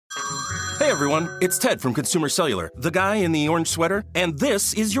Hey everyone, it's Ted from Consumer Cellular, the guy in the orange sweater, and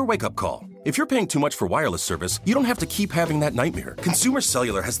this is your wake-up call. If you're paying too much for wireless service, you don't have to keep having that nightmare. Consumer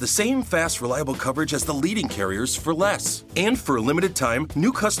Cellular has the same fast, reliable coverage as the leading carriers for less. And for a limited time,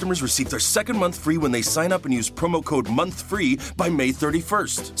 new customers receive their second month free when they sign up and use promo code MONTHFREE by May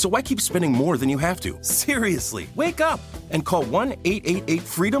 31st. So why keep spending more than you have to? Seriously, wake up and call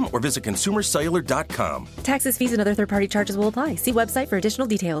 1-888-FREEDOM or visit consumercellular.com. Taxes, fees, and other third-party charges will apply. See website for additional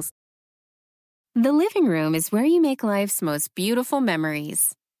details. The living room is where you make life's most beautiful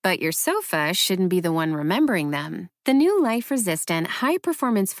memories. But your sofa shouldn't be the one remembering them. The new life-resistant,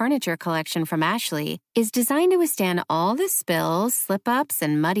 high-performance furniture collection from Ashley is designed to withstand all the spills, slip-ups,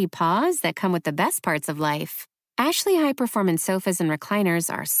 and muddy paws that come with the best parts of life. Ashley high-performance sofas and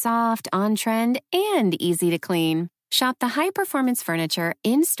recliners are soft, on-trend, and easy to clean. Shop the high-performance furniture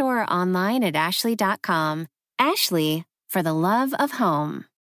in-store or online at ashley.com. Ashley, for the love of home.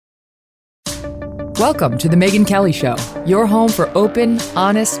 Welcome to The Megyn Kelly Show, your home for open,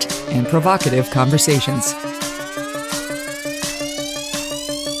 honest, and provocative conversations.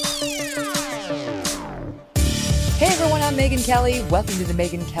 Hey everyone, I'm Megyn Kelly. Welcome to The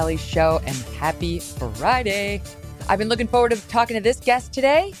Megyn Kelly Show, and happy Friday. I've been looking forward to talking to this guest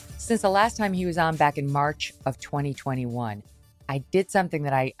today since the last time he was on back in March of 2021. I did something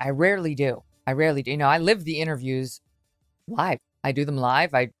that I rarely do. You know, I live the interviews live. I do them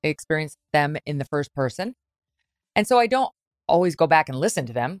live. I experience them in the first person. And so I don't always go back and listen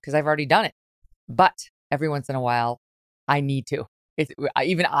to them because I've already done it. But every once in a while, I need to.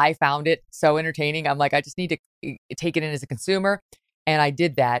 Even I found it so entertaining. I'm like, I just need to take it in as a consumer. And I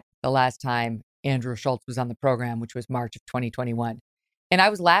did that the last time Andrew Schulz was on the program, which was March of 2021. And I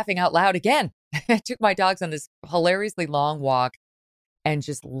was laughing out loud again. I took my dogs on this hilariously long walk and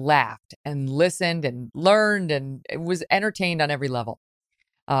just laughed and listened and learned and was entertained on every level.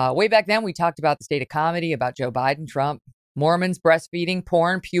 Way back then, we talked about the state of comedy, about Joe Biden, Trump, Mormons, breastfeeding,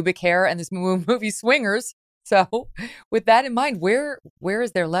 porn, pubic hair, and this movie Swingers. So with that in mind, where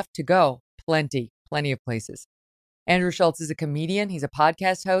is there left to go? Plenty of places. Andrew Schulz is a comedian. He's a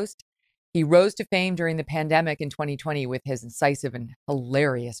podcast host. He rose to fame during the pandemic in 2020 with his incisive and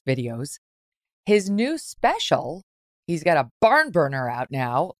hilarious videos. His new special, he's got a barn burner out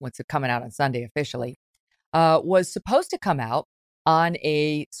now. What's it coming out on Sunday officially? Was supposed to come out on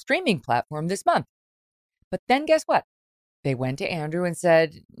a streaming platform this month. But then guess what? They went to Andrew and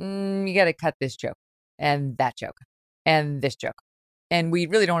said, you got to cut this joke and that joke and this joke. And we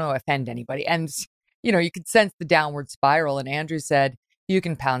really don't want to offend anybody. And, you know, you could sense the downward spiral. And Andrew said, you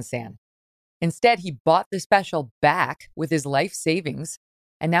can pound sand. Instead, he bought the special back with his life savings.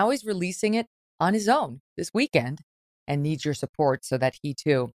 And now he's releasing it on his own this weekend and needs your support so that he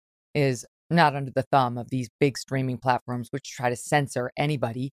too is not under the thumb of these big streaming platforms which try to censor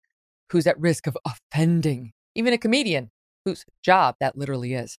anybody who's at risk of offending, even a comedian whose job that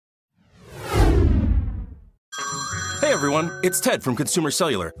literally is. Hey everyone, it's Ted from Consumer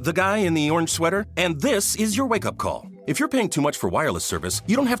Cellular, the guy in the orange sweater, and this is your wake-up call. If you're paying too much for wireless service,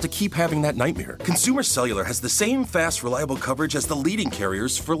 you don't have to keep having that nightmare. Consumer Cellular has the same fast, reliable coverage as the leading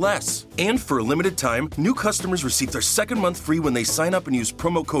carriers for less. And for a limited time, new customers receive their second month free when they sign up and use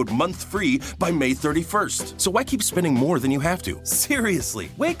promo code MONTHFREE by May 31st. So why keep spending more than you have to?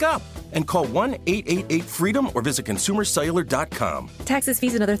 Seriously, wake up and call 1-888-FREEDOM or visit consumercellular.com. Taxes,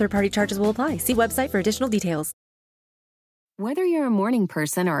 fees, and other third-party charges will apply. See website for additional details. Whether you're a morning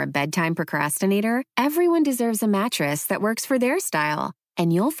person or a bedtime procrastinator, everyone deserves a mattress that works for their style.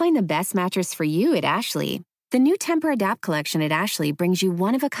 And you'll find the best mattress for you at Ashley. The new Temper-Adapt collection at Ashley brings you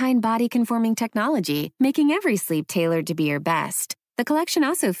one-of-a-kind body-conforming technology, making every sleep tailored to be your best. The collection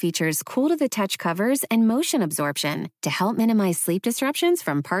also features cool-to-the-touch covers and motion absorption to help minimize sleep disruptions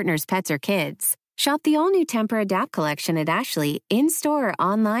from partners, pets, or kids. Shop the all-new Temper-Adapt collection at Ashley, in-store or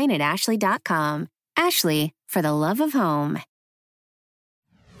online at ashley.com. Ashley, for the love of home.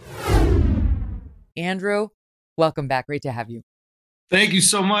 Andrew, welcome back. Great to have you. Thank you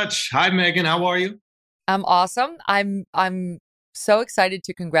so much. Hi, Megyn. How are you? I'm awesome. I'm so excited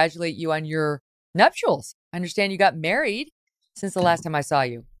to congratulate you on your nuptials. I understand you got married since the last time I saw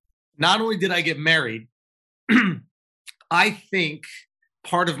you. Not only did I get married, I think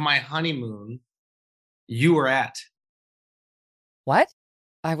part of my honeymoon you were at. What?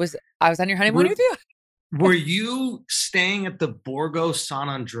 I was on your honeymoon with you? Were you staying at the Borgo San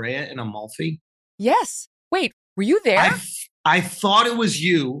Andrea in Amalfi? Yes. Wait, were you there? I thought it was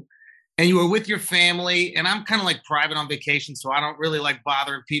you, and you were with your family, and I'm kind of like private on vacation, so I don't really like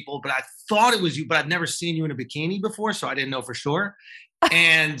bothering people, but I thought it was you, but I'd never seen you in a bikini before, so I didn't know for sure.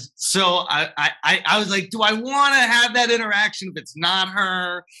 And so I was like, do I want to have that interaction if it's not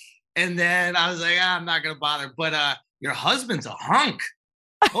her? And then I was like, I'm not gonna bother. But your husband's a hunk.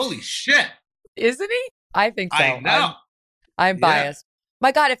 Holy shit. Isn't he? I think so. I know. I'm Yeah. biased.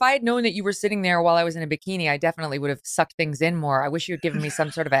 My God, if I had known that you were sitting there while I was in a bikini, I definitely would have sucked things in more. I wish you had given me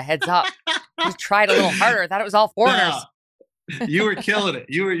some sort of a heads up. Just tried a little harder. I thought it was all foreigners. No, you were killing it.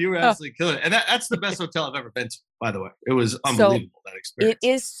 You were absolutely killing it. And that's the best hotel I've ever been to, by the way. It was unbelievable, that experience. It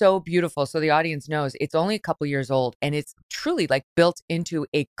is so beautiful. So the audience knows it's only a couple years old and it's truly like built into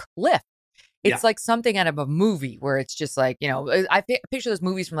a cliff. It's like something out of a movie where it's just like, I picture those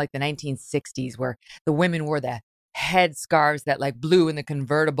movies from like the 1960s where the women wore the head scarves that like blew in the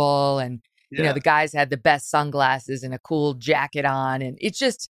convertible and, the guys had the best sunglasses and a cool jacket on. And it's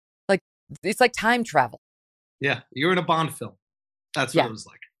just like, it's like time travel. Yeah. You're in a Bond film. That's what it was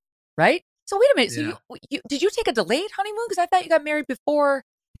like. Right? So wait a minute. So did you take a delayed honeymoon? Because I thought you got married before.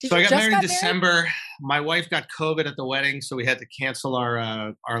 So I got married in December. My wife got COVID at the wedding, so we had to cancel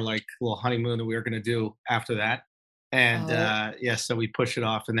our like little honeymoon that we were going to do after that. And so we pushed it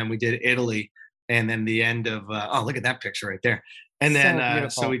off, and then we did Italy, and then the end of look at that picture right there. And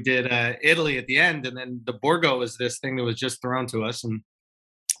then so we did Italy at the end, and then the Borgo was this thing that was just thrown to us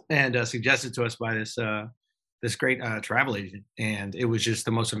and suggested to us by this great travel agent, and it was just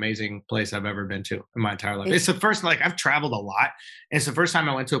the most amazing place I've ever been to in my entire life. It's the first, like, I've traveled a lot, and it's the first time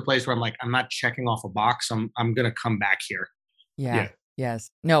I went to a place where I'm like, I'm not checking off a box. I'm gonna come back here. Yeah.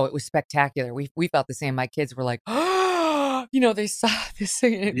 Yes. No, it was spectacular. We felt the same. My kids were like, they saw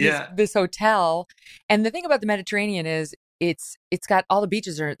this hotel, and the thing about the Mediterranean is it's got all the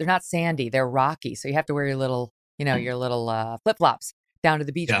beaches they're not sandy, they're rocky, so you have to wear your little flip flops down to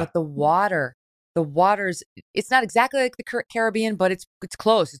the beach. But the water's, it's not exactly like the Caribbean, but it's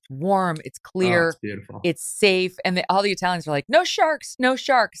close. It's warm. It's clear. It's beautiful. It's safe. And all the Italians are like, no sharks, no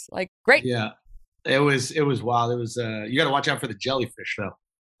sharks. Like, great. Yeah, it was wild. It was you got to watch out for the jellyfish though.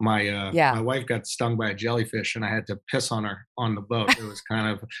 My wife got stung by a jellyfish, and I had to piss on her on the boat.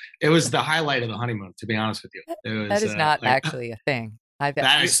 It was the highlight of the honeymoon, to be honest with you. That is not actually a thing.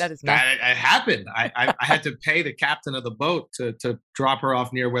 That is not. It happened. I had to pay the captain of the boat to drop her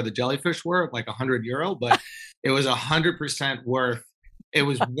off near where the jellyfish were, like €100, but it was 100% worth. It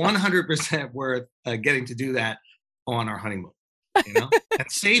was 100% worth getting to do that on our honeymoon, and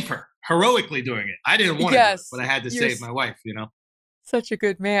save her, heroically doing it. I didn't want to do it, but I had to save my wife, Such a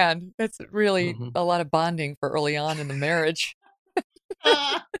good man. That's really a lot of bonding for early on in the marriage.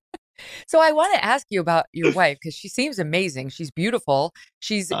 So I want to ask you about your wife, because she seems amazing. She's beautiful.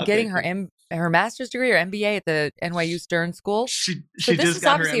 She's getting her master's degree or MBA at the NYU Stern School. She just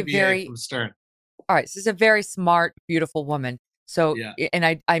got her MBA from Stern. All right. So this is a very smart, beautiful woman. So,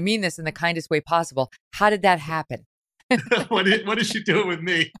 and I mean this in the kindest way possible. How did that happen? What is she doing with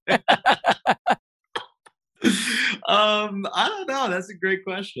me? I don't know. That's a great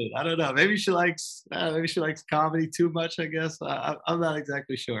question. I don't know. Maybe she likes comedy too much, I guess. I'm not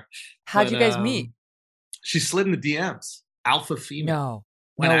exactly sure. How'd you guys meet? She slid in the DMs. Alpha female.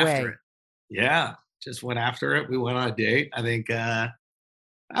 No way. It. Yeah. Just went after it. We went on a date. I think I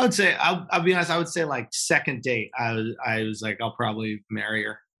would say, I'll be honest, I would say like second date, I was like, I'll probably marry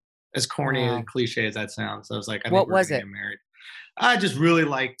her. As corny and cliche as that sounds. So I was like, I think we're gonna get married. I just really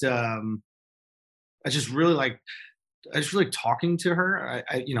liked I just really like talking to her.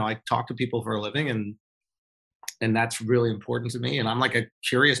 I talk to people for a living, and that's really important to me. And I'm like a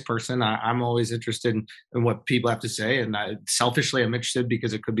curious person. I'm always interested in what people have to say. And selfishly, I'm interested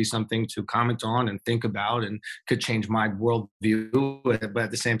because it could be something to comment on and think about, and could change my worldview. But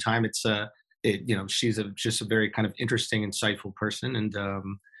at the same time, she's just a very kind of interesting, insightful person. And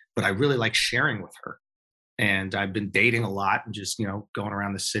but I really like sharing with her. And I've been dating a lot and just going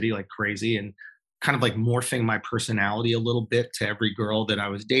around the city like crazy, and kind of like morphing my personality a little bit to every girl that I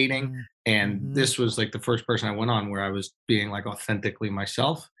was dating. And this was like the first person I went on where I was being like authentically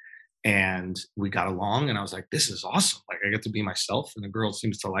myself, and we got along, and I was like, this is awesome. Like, I get to be myself, and the girl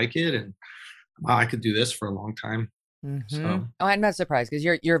seems to like it. And wow, I could do this for a long time. So. Oh, I'm not surprised, because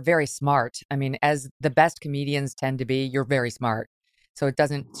you're very smart. I mean, as the best comedians tend to be, you're very smart. So it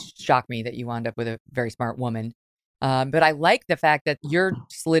doesn't shock me that you wound up with a very smart woman. But I like the fact that your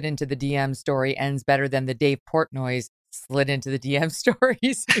slid into the DM story ends better than the Dave Portnoy's slid into the DM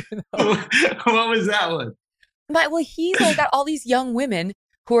stories. What was that one? Well, he's like got all these young women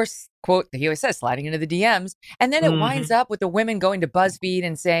who are, quote, he always says, sliding into the DMs. And then it winds up with the women going to BuzzFeed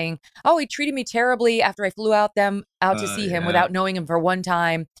and saying, oh, he treated me terribly after I flew out to see him without knowing him for one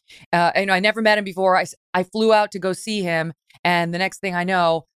time. I never met him before. I flew out to go see him. And the next thing I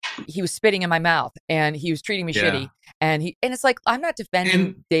know, he was spitting in my mouth, and he was treating me shitty. And it's like, I'm not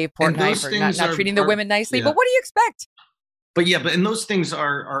defending Dave Portnoy for not treating the women nicely, but what do you expect? But yeah, and those things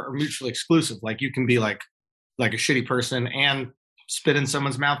are mutually exclusive. Like you can be like a shitty person and spit in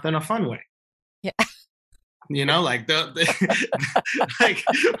someone's mouth in a fun way. Yeah. You know, like like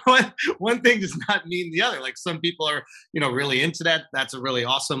one thing does not mean the other. Like some people are, really into that. That's a really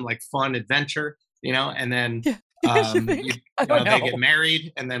awesome, like fun adventure, and then they get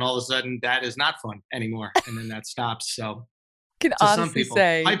married, and then all of a sudden that is not fun anymore, and then that stops. So, can to honestly some people,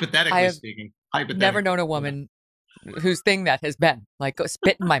 say, hypothetically speaking, never known a woman whose thing that has been like, go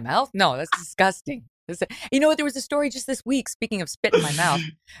spit in my mouth. No, that's disgusting. You know what? There was a story just this week. Speaking of spit in my mouth,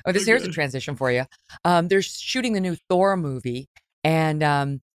 here's a transition for you. They're shooting the new Thor movie,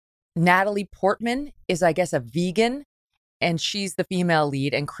 and Natalie Portman is, I guess, a vegan, and she's the female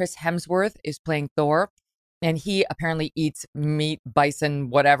lead. And Chris Hemsworth is playing Thor, and he apparently eats meat, bison,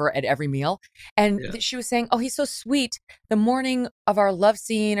 whatever, at every meal. And she was saying, "Oh, he's so sweet. The morning of our love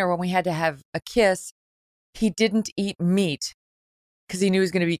scene, or when we had to have a kiss, he didn't eat meat because he knew he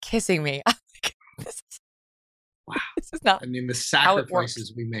was going to be kissing me." Wow. This is not. I mean, the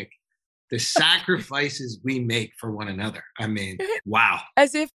sacrifices we make. The sacrifices we make for one another. I mean, wow.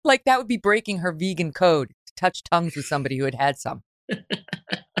 As if like that would be breaking her vegan code to touch tongues with somebody who had some.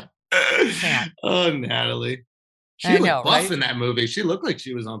 Oh, Natalie. She looked buff in that movie. She looked like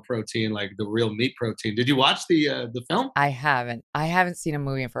she was on protein, like the real meat protein. Did you watch the film? I haven't seen a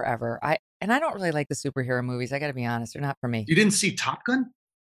movie in forever. I don't really like the superhero movies. I got to be honest. They're not for me. You didn't see Top Gun?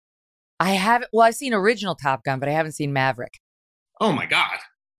 I haven't. Well, I've seen original Top Gun, but I haven't seen Maverick. Oh my God.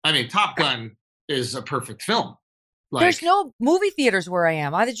 I mean, Top Gun is a perfect film. There's no movie theaters where I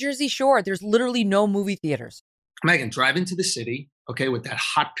am. On the Jersey Shore, there's literally no movie theaters. Megan, drive into the city, okay, with that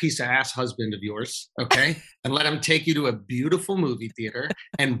hot piece of ass husband of yours, okay, and let him take you to a beautiful movie theater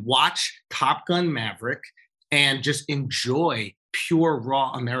and watch Top Gun Maverick and just enjoy pure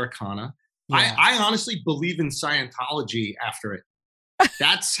raw Americana. Yeah. I honestly believe in Scientology after it.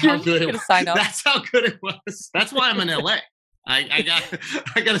 That's how good it was. That's how good it was. That's why I'm in LA. I got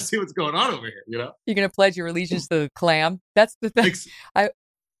to see what's going on over here. You're gonna pledge your allegiance to the clam. That's the thing.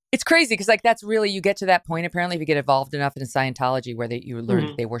 It's crazy because like that's really, you get to that point apparently if you get involved enough in Scientology where you learn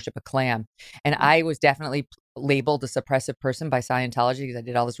that they worship a clam. And I was definitely labeled a suppressive person by Scientology because I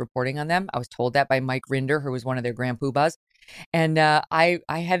did all this reporting on them. I was told that by Mike Rinder, who was one of their grand poobahs. And I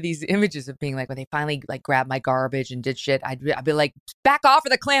had these images of being like, when they finally like grabbed my garbage and did shit, I'd be like, back off or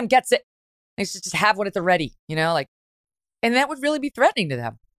the clam gets it. I used to just have one at the ready, like, and that would really be threatening to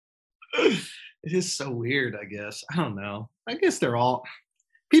them. It is so weird, I guess. I don't know. I guess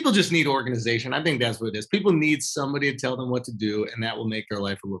people just need organization. I think that's what it is. People need somebody to tell them what to do, and that will make their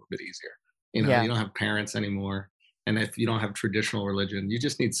life a little bit easier. You don't have parents anymore. And if you don't have traditional religion, you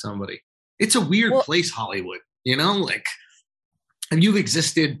just need somebody. It's a weird place, Hollywood, like, and you've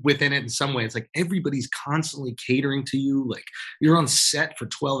existed within it in some way. It's like everybody's constantly catering to you. Like you're on set for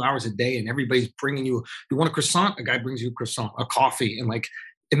 12 hours a day and everybody's bringing you want a croissant? A guy brings you a croissant, a coffee. And like,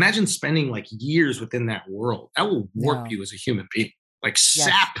 imagine spending like years within that world. That will warp you as a human being. Like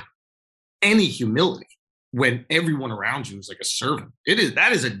sap any humility when everyone around you is like a servant.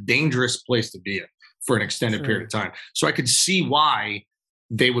 That is a dangerous place to be in for an extended period of time. So I could see why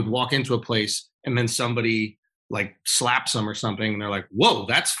they would walk into a place and then somebody like slaps them or something. And they're like, whoa,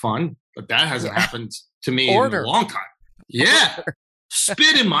 that's fun. But that hasn't happened to me in a long time. Yeah.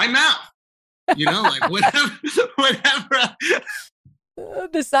 Spit in my mouth. Like whatever.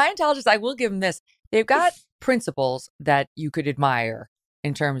 The Scientologists, I will give them this. They've got principles that you could admire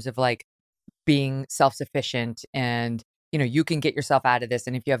in terms of like being self-sufficient and, you can get yourself out of this.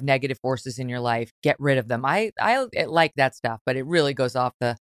 And if you have negative forces in your life, get rid of them. I like that stuff, but it really goes off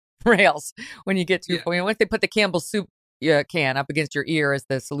the rails when you get to once they put the Campbell's soup can up against your ear as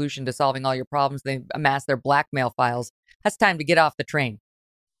the solution to solving all your problems, they amass their blackmail files. That's time to get off the train.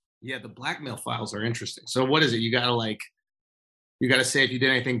 Yeah, the blackmail files are interesting. So what is it? You gotta say if you did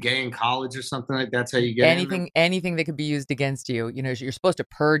anything gay in college or something like that's how you get anything that could be used against you. You're supposed to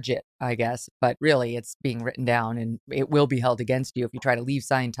purge it, I guess, but really it's being written down and it will be held against you if you try to leave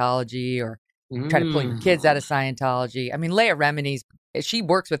Scientology or try to pull your kids out of Scientology. I mean, Leah Remini's, she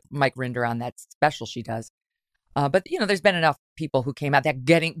works with Mike Rinder on that special she does. But there's been enough people who came out that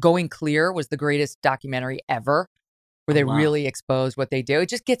Going Clear was the greatest documentary ever, where they really exposed what they do. It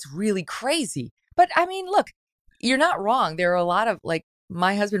just gets really crazy. But I mean, look, you're not wrong. There are a lot of like,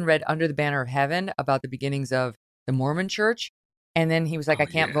 my husband read Under the Banner of Heaven about the beginnings of the Mormon church. And then he was like, I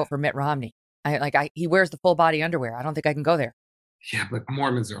can't vote for Mitt Romney. He wears the full body underwear. I don't think I can go there. Yeah, but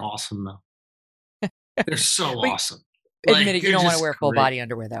Mormons are awesome though. They're so awesome. Admit it, you don't want to wear full body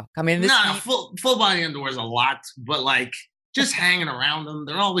underwear though. I mean, full body underwear is a lot, but like just hanging around them.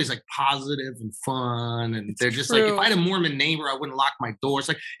 They're always like positive and fun. And they're just true. like, if I had a Mormon neighbor, I wouldn't lock my doors.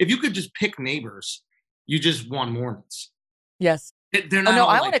 Like if you could just pick neighbors, you just want Mormons. Yes. They're not I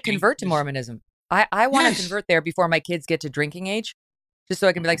like want to convert to Mormonism. I want to convert there before my kids get to drinking age, just so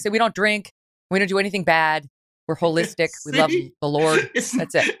I can be like, say, we don't drink. We don't do anything bad. We're holistic. We love the Lord.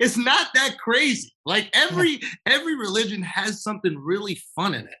 That's it. It's not that crazy. Like every religion has something really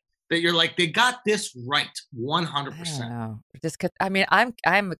fun in it that you're like, they got this right 100%.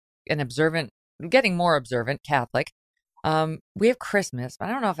 I'm an observant, getting more observant Catholic. We have Christmas, but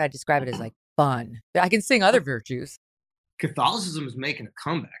I don't know if I describe it as like fun. I can sing other virtues. Catholicism is making a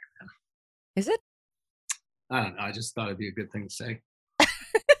comeback, man. Is it? I don't know. I just thought it'd be a good thing to say.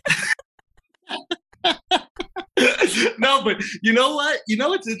 No, but you know what? You know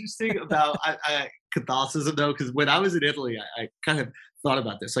what's interesting about Catholicism, though? Because when I was in Italy, I kind of thought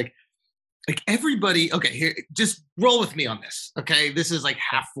about this. Like everybody, okay, here, just roll with me on this, okay? This is like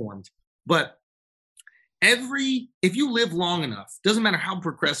half formed. But if you live long enough, doesn't matter how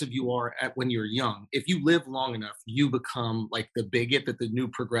progressive you are when you're young, if you live long enough, you become like the bigot that the new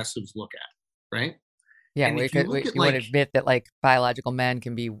progressives look at, right? Yeah, you would admit that like biological men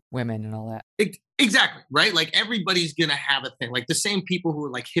can be women and all that. Exactly, right? Like everybody's going to have a thing. Like the same people who were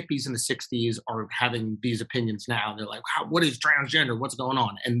like hippies in the 60s are having these opinions now. They're like, what is transgender? What's going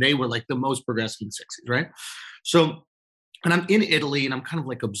on? And they were like the most progressive in the 60s, right? So, and I'm in Italy and I'm kind of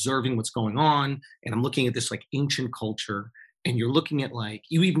like observing what's going on. And I'm looking at this like ancient culture. And you're looking at like,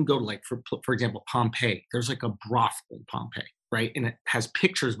 you even go to like, for example, Pompeii. There's like a brothel in Pompeii, right? And it has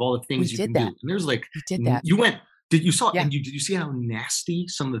pictures of all the things you can do. And there's like, you went, did you see how nasty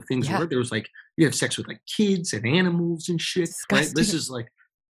some of the things were? There was like, you have sex with like kids and animals and shit, right? This is like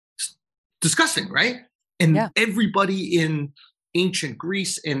disgusting, right? And everybody in ancient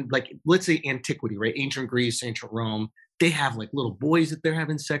Greece and like, let's say antiquity, right? Ancient Greece, ancient Rome, they have like little boys that they're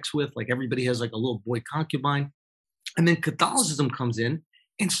having sex with. Like everybody has like a little boy concubine. And then Catholicism comes in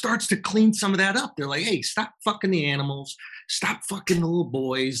and starts to clean some of that up. They're like, hey, stop fucking the animals. Stop fucking the little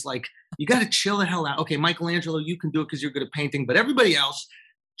boys. Like, you got to chill the hell out. Okay, Michelangelo, you can do it because you're good at painting. But everybody else,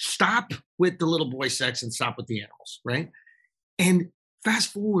 stop with the little boy sex and stop with the animals, right? And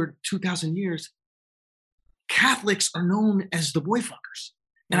fast forward 2,000 years, Catholics are known as the boy fuckers.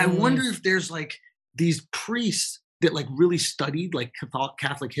 And I wonder if there's like these priests that like really studied like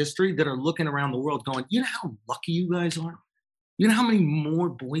Catholic history that are looking around the world going, you know how lucky you guys are? You know how many more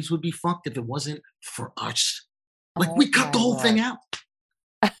boys would be fucked if it wasn't for us? Like we cut the whole thing out.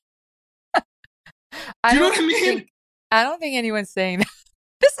 Do you know what I mean? I don't think anyone's saying that.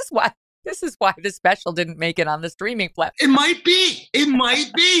 This is why the special didn't make it on the streaming platform. It might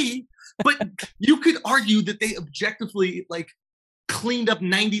be. But you could argue that they objectively like cleaned up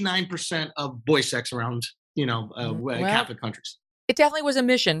 99% of boy sex around Catholic countries. It definitely was a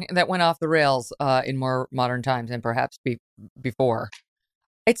mission that went off the rails in more modern times and perhaps before.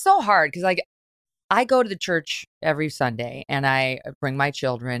 It's so hard because I go to the church every Sunday and I bring my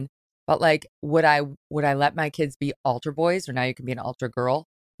children, but like, would I let my kids be altar boys, or now you can be an altar girl?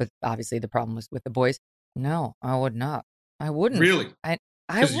 But obviously the problem was with the boys. No, I would not. I wouldn't. Really? I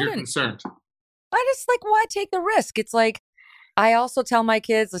Because wouldn't. you're concerned. I just like, why take the risk? It's like, I also tell my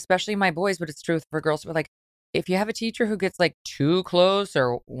kids, especially my boys, but it's true for girls, we're like, if you have a teacher who gets like too close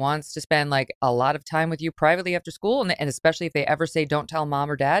or wants to spend like a lot of time with you privately after school, and especially if they ever say, don't tell mom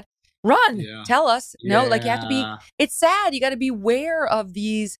or dad, run, tell us. No, like you have to be, it's sad. You got to be aware of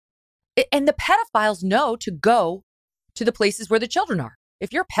these. And the pedophiles know to go to the places where the children are.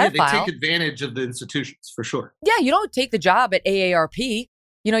 If you're a pedophile. They take advantage of the institutions for sure. Yeah, you don't take the job at AARP.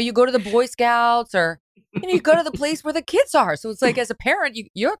 You go to the Boy Scouts or, you go to the place where the kids are. So it's like, as a parent,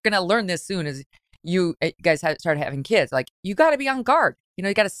 you're going to learn this soon as you guys start having kids. Like, you got to be on guard.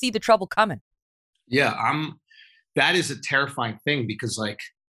 You got to see the trouble coming. Yeah, that is a terrifying thing because like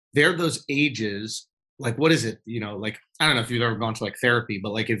they're those ages, like what is it? Like, I don't know if you've ever gone to like therapy,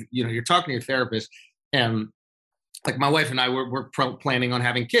 but like if, you're talking to your therapist and like my wife and I we're planning on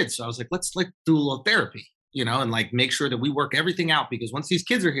having kids. So I was like, let's like do a little therapy, and like make sure that we work everything out because once these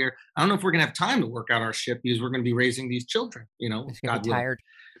kids are here, I don't know if we're going to have time to work out our shit because we're going to be raising these children, God will. Tired.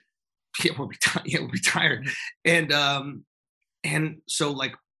 Yeah, we'll be tired. And so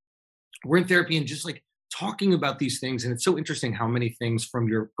like we're in therapy and just like talking about these things. And it's so interesting how many things from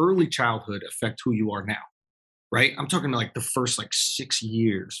your early childhood affect who you are now, right? I'm talking like the first like 6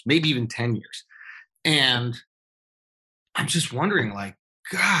 years, maybe even 10 years. And I'm just wondering like,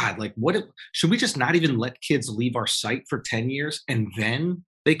 God, like should we just not even let kids leave our sight for 10 years and then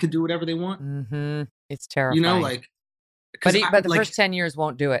they could do whatever they want? Mm-hmm. It's terrifying. Like, but the first 10 years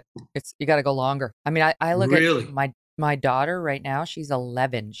won't do it. You got to go longer. I mean, I look really? at my daughter right now, she's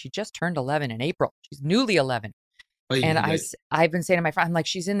 11. She just turned 11 in April. She's newly 11. And I've been saying to my friend, I'm like,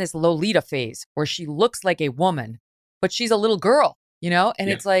 she's in this Lolita phase where she looks like a woman, but she's a little girl, And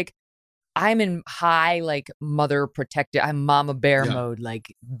it's like, I'm in high, like, mother protective, I'm mama bear mode,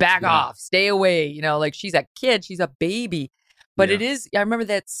 like, back off, stay away, like, she's a kid, she's a baby. But it is, I remember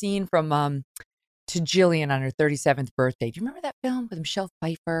that scene from To Jillian on her 37th birthday. Do you remember that film with Michelle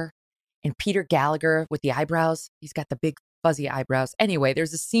Pfeiffer and Peter Gallagher with the eyebrows? He's got the big fuzzy eyebrows. Anyway,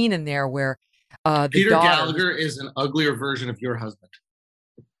 there's a scene in there where Peter Gallagher is an uglier version of your husband.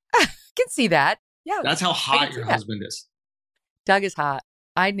 I can see that. Yeah. That's how hot your husband is. Doug is hot.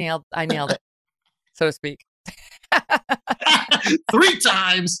 I nailed it, so to speak. 3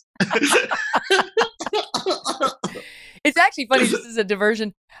 times. It's actually funny. This is a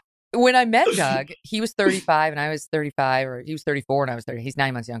diversion. When I met Doug, he was 35 and I was 35, or he was 34 and I was 30. He's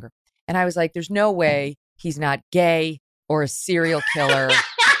 9 months younger. And I was like, there's no way he's not gay or a serial killer,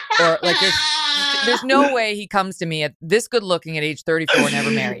 or like there's no way he comes to me at this good looking at age 34, never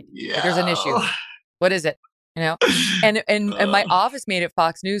married. Like, there's an issue. What is it? And my office mate at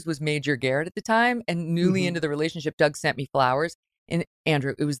Fox News was Major Garrett at the time, and newly into the relationship, Doug sent me flowers. And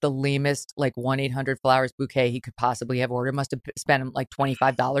Andrew, it was the lamest, like 1-800-Flowers bouquet he could possibly have ordered. Must have spent him like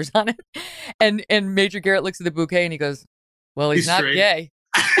 $25 on it. And Major Garrett looks at the bouquet and he goes, "Well, he's not straight. Gay."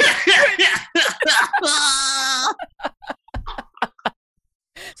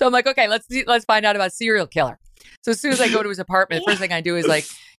 So I'm like, okay, let's find out about serial killer. So as soon as I go to his apartment, the first thing I do is like,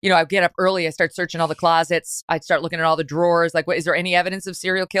 I get up early. I start searching all the closets. I start looking at all the drawers. Like, is there any evidence of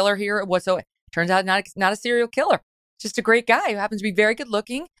serial killer here? Whatsoever? Turns out not a serial killer. Just a great guy who happens to be very good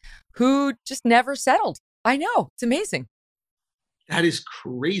looking, who just never settled. I know. It's amazing. That is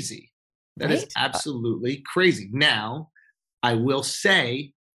crazy. That is absolutely crazy. Now, I will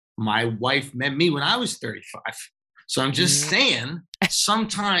say my wife met me when I was 35. So I'm just saying,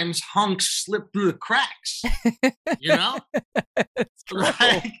 sometimes hunks slip through the cracks,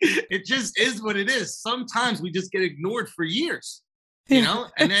 Like, it just is what it is. Sometimes we just get ignored for years, and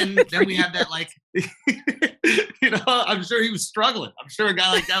then we have that, like, I'm sure he was struggling. I'm sure a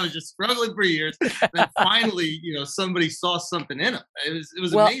guy like that was just struggling for years. And then finally, somebody saw something in him. It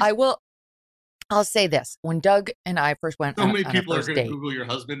was amazing. I'll say this. When Doug and I first went on many on people a are first going to date, Google your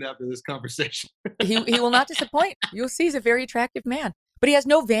husband after this conversation. he will not disappoint. You'll see he's a very attractive man, but he has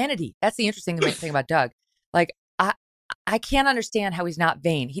no vanity. That's the interesting thing about Doug. Like, I can't understand how he's not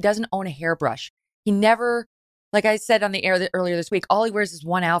vain. He doesn't own a hairbrush. He never, like I said on the air earlier this week, all he wears is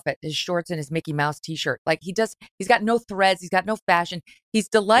one outfit, his shorts and his Mickey Mouse t-shirt. Like, he's got no threads. He's got no fashion. He's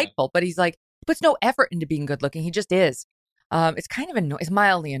delightful, but he's like, he puts no effort into being good looking. He just is. It's kind of annoying. It's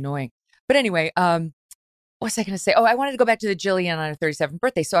mildly annoying. But anyway, what was I going to say? Oh, I wanted to go back to the Jillian on her 37th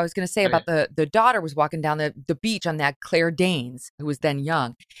birthday. So I was going to say about the daughter was walking down the beach on that Claire Danes, who was then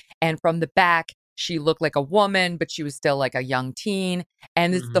young. And from the back, she looked like a woman, but she was still like a young teen.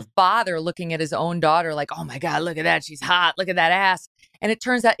 And it's the father looking at his own daughter like, oh my God, look at that. She's hot. Look at that ass. And it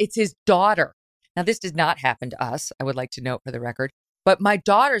turns out it's his daughter. Now, this does not happen to us, I would like to note for the record. But my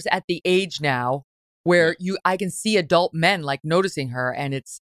daughter's at the age now where I can see adult men like noticing her, and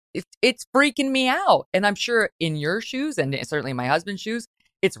it's freaking me out. And I'm sure in your shoes, and certainly my husband's shoes,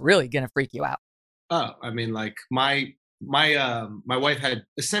 it's really going to freak you out. Oh, I mean, like my wife had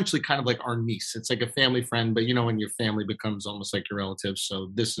essentially kind of like our niece. It's like a family friend, but when your family becomes almost like your relatives. So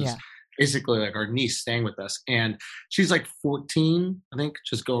this is basically like our niece staying with us. And she's like 14, I think,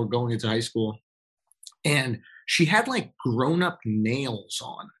 just going into high school. And she had like grown-up nails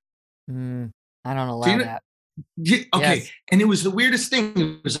on. I don't allow that. Yeah, okay. Yes. And it was the weirdest thing.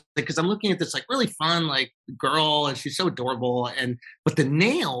 It was because I'm looking at this like really fun, like girl, and she's so adorable. But the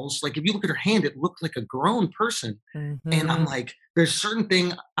nails, like if you look at her hand, it looked like a grown person. And I'm like, there's certain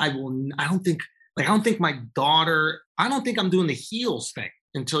thing I don't think my daughter, I don't think I'm doing the heels thing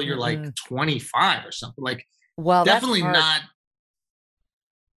until you're like 25 or something. Like, well, definitely not.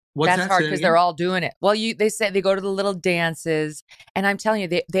 That's hard because they're all doing it. Well, they say they go to the little dances, and I'm telling you,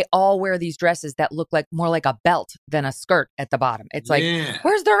 they all wear these dresses that look like more like a belt than a skirt at the bottom. It's like,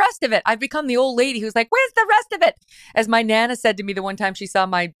 where's the rest of it? I've become the old lady who's like, where's the rest of it? As my Nana said to me the one time she saw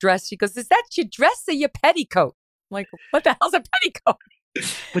my dress, she goes, is that your dress or your petticoat? I'm like, what the hell's a petticoat?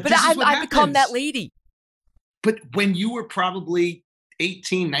 But I've become that lady. But when you were probably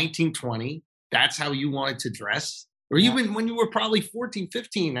 18, 19, 20, that's how you wanted to dress? Or even when you were probably 14,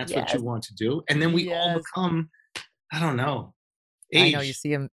 15, that's what you want to do. And then we all become, I don't know, age. I know, you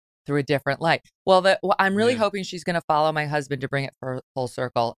see him through a different light. Well, I'm really hoping she's going to follow my husband to bring it full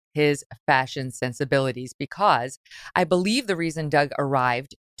circle, his fashion sensibilities, because I believe the reason Doug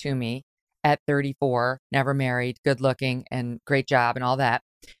arrived to me at 34, never married, good looking, and great job and all that,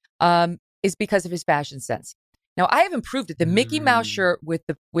 is because of his fashion sense. Now, I have improved it. The Mickey Mouse shirt with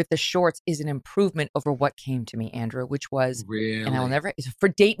the shorts is an improvement over what came to me, Andrew, which was, and I will never, for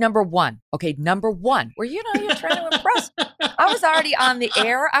date number 1. Okay, number 1, where, you're trying to impress. I was already on the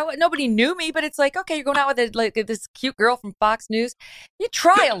air. Nobody knew me, but it's like, okay, you're going out with this cute girl from Fox News. You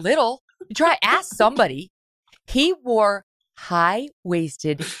try a little. You try, ask somebody. He wore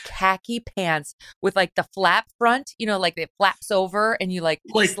high-waisted khaki pants with like the flap front, like it flaps over and you like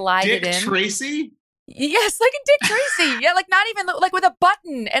slide Dick it in. Tracy? Yes, like a Dick Tracy. Yeah, like not even like with a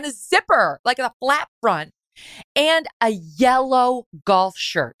button and a zipper, like a flap front and a yellow golf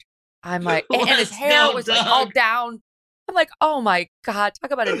shirt. I'm like, and his hair was like all down. I'm like, oh my God,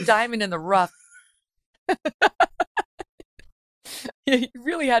 talk about a diamond in the rough. You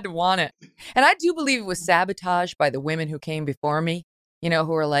really had to want it. And I do believe it was sabotage by the women who came before me, who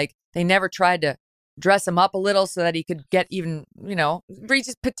were like, they never tried to dress him up a little so that he could get even, reach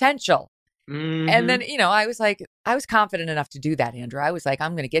his potential. Mm-hmm. And then, I was confident enough to do that, Andrew. I was like,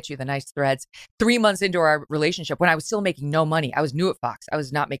 I'm going to get you the nice threads. 3 months into our relationship, when I was still making no money, I was new at Fox. I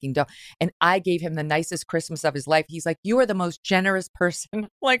was not making dough. And I gave him the nicest Christmas of his life. He's like, you are the most generous person. I'm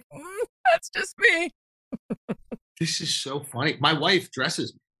like, that's just me. This is so funny. My wife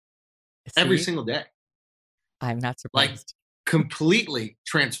dresses me every single day. I'm not surprised. Like, completely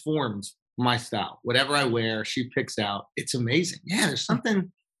transforms my style. Whatever I wear, she picks out. It's amazing. Yeah, there's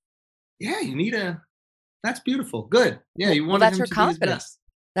something. Yeah, that's beautiful. Good. Yeah, you want that's him her to confidence. be his best.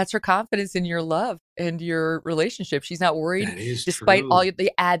 That's her confidence in your love and your relationship. She's not worried. That is despite true. all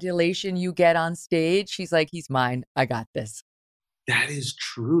the adulation you get on stage. She's like, he's mine. I got this. That is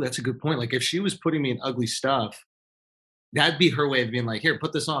true. That's a good point. Like, if she was putting me in ugly stuff, that'd be her way of being like, here,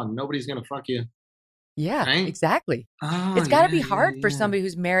 put this on. Nobody's going to fuck you. Yeah, right? Exactly. Oh, it's got to be hard for somebody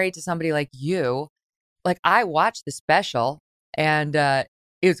who's married to somebody like you. Like, I watched the special and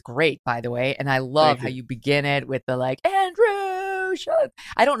it was great, by the way. And I love how you begin it with the like, Andrew Schulz.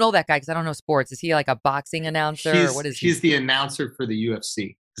 I don't know that guy because I don't know sports. Is he like a boxing announcer or what is he? He's the announcer for the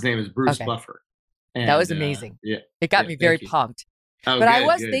UFC. His name is Bruce Buffer. And, that was amazing. It got me very pumped. Oh, but I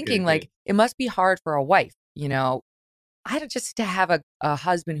was thinking like, it must be hard for a wife, just to have a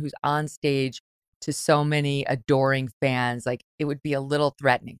husband who's on stage to so many adoring fans. Like, it would be a little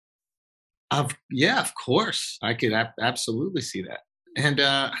threatening. Of course. I could absolutely see that. And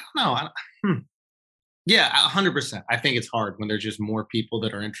I don't know. Yeah, 100%. I think it's hard when there's just more people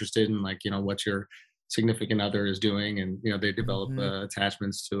that are interested in like, what your significant other is doing and, they develop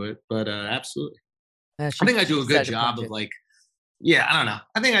attachments to it. But absolutely. I think I do a good job of like, I don't know.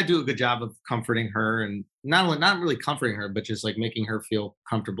 I think I do a good job of comforting her and not really comforting her, but just like making her feel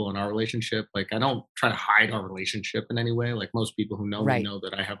comfortable in our relationship. Like, I don't try to hide our relationship in any way. Like most people who know me know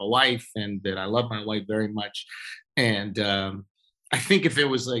that I have a wife and that I love my wife very much. And I think if it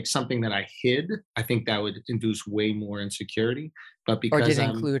was like something that I hid, I think that would induce way more insecurity. But because or did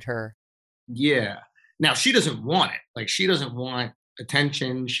include her. Yeah. Now she doesn't want it. Like, she doesn't want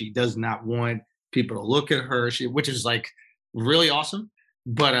attention. She does not want people to look at her. Which is like really awesome.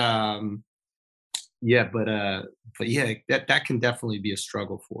 But that can definitely be a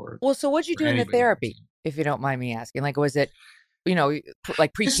struggle for. Well, so what'd you do in the therapy, if you don't mind me asking? Like, was it,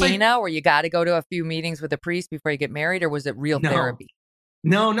 like pre-Cana where you got to go to a few meetings with a priest before you get married, or was it real therapy?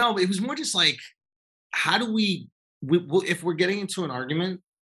 No, it was more just like, how do we if we're getting into an argument,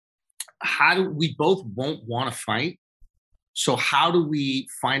 how do we both won't want to fight? So how do we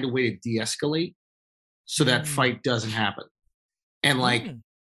find a way to de-escalate so that fight doesn't happen? And like,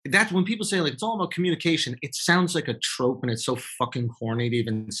 that's when people say like, it's all about communication. It sounds like a trope and it's so fucking corny to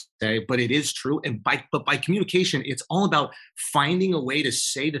even say, but it is true. And by communication, it's all about finding a way to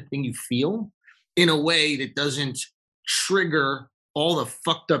say the thing you feel in a way that doesn't trigger all the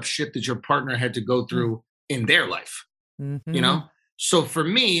fucked up shit that your partner had to go through in their life. So for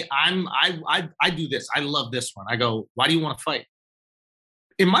me, I do this. I love this one. I go, why do you want to fight?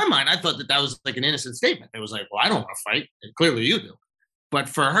 In my mind, I thought that was like an innocent statement. It was like, well, I don't want to fight. And clearly you do. But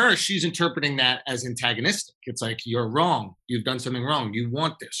for her, she's interpreting that as antagonistic. It's like, you're wrong. You've done something wrong. You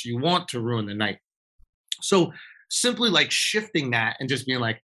want this. You want to ruin the night. So simply like shifting that and just being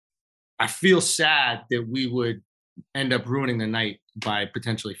like, I feel sad that we would end up ruining the night by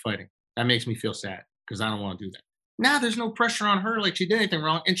potentially fighting. That makes me feel sad because I don't want to do that. Now there's no pressure on her like she did anything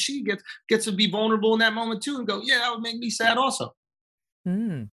wrong. And she gets to be vulnerable in that moment too and go, yeah, that would make me sad also.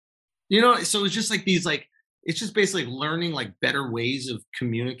 So it's just like these like, it's just basically learning like better ways of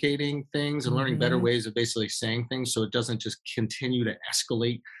communicating things and learning better ways of basically saying things so it doesn't just continue to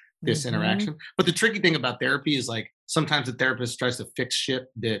escalate this interaction. But the tricky thing about therapy is like sometimes the therapist tries to fix shit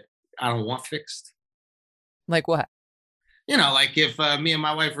that I don't want fixed. Like what? Like if me and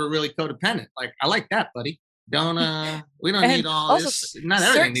my wife are really codependent, like I like that, buddy. Don't we don't And need all also, this. Not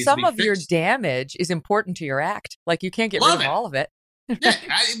everything needs to some be of your fixed. damage is important to your act. Like you can't get rid of all of it. Yeah,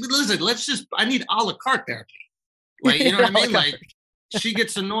 listen. I need a la carte therapy. Like you know what I mean? Like she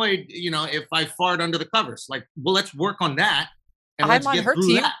gets annoyed, if I fart under the covers. Like, well, let's work on that. And let's I'm on get her through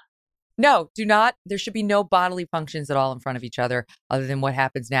team. that. No, do not. There should be no bodily functions at all in front of each other other than what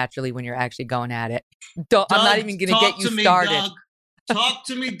happens naturally when you're actually going at it. I'm not even going to get you started. Doug. Talk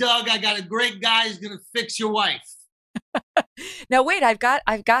to me, Doug. I got a great guy who's going to fix your wife. Now, wait, I've got,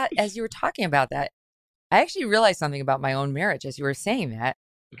 as you were talking about that, I actually realized something about my own marriage as you were saying that.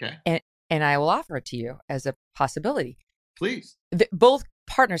 Okay. And I will offer it to you as a possibility. Please. Both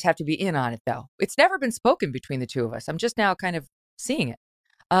partners have to be in on it, though. It's never been spoken between the two of us. I'm just now kind of seeing it.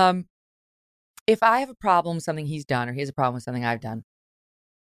 If I have a problem with something he's done or he has a problem with something I've done,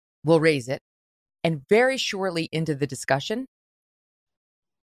 we'll raise it. And very shortly into the discussion,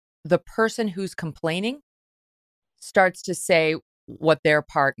 the person who's complaining starts to say what their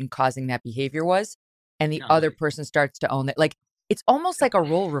part in causing that behavior was. And the other person starts to own it. Like, it's almost like a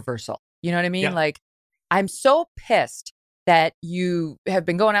role reversal. You know what I mean? Yeah. Like, I'm so pissed that you have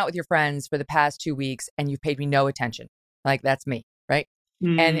been going out with your friends for the past 2 weeks and you've paid me no attention. Like, that's me, right?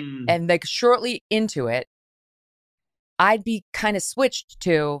 And like shortly into it, I'd be kind of switched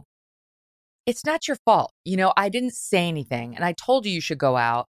to, it's not your fault. I didn't say anything and I told you should go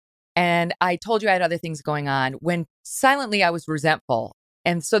out and I told you I had other things going on when silently I was resentful.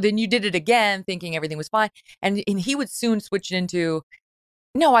 And so then you did it again thinking everything was fine. And he would soon switch into,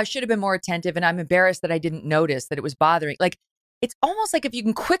 no, I should have been more attentive and I'm embarrassed that I didn't notice that it was bothering. Like, it's almost like if you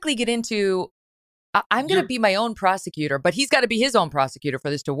can quickly get into, I'm going to be my own prosecutor, but he's got to be his own prosecutor for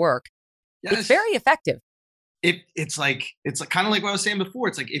this to work. Yes. It's very effective. It's like kind of like what I was saying before.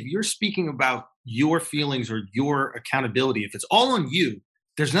 It's like if you're speaking about your feelings or your accountability, if it's all on you,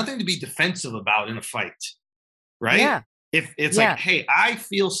 there's nothing to be defensive about in a fight, right? Yeah. If it's like, hey, I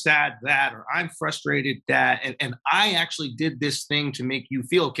feel sad that, or I'm frustrated that, and I actually did this thing to make you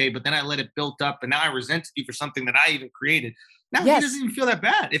feel okay, but then I let it build up and now I resented you for something that I even created. Now he doesn't even feel that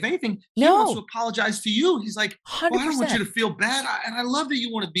bad. If anything, he wants to apologize to you. He's like, well, I don't want you to feel bad. And I love that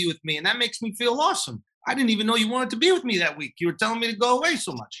you want to be with me. And that makes me feel awesome. I didn't even know you wanted to be with me that week. You were telling me to go away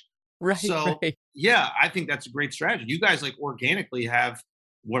so much. Right. So yeah, I think that's a great strategy. You guys like organically have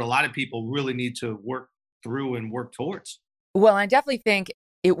what a lot of people really need to work through and work towards. Well, I definitely think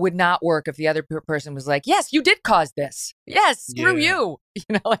it would not work if the other person was like, yes, you did cause this. Yes, screw you.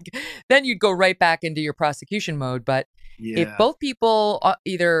 Then you'd go right back into your prosecution mode. But if both people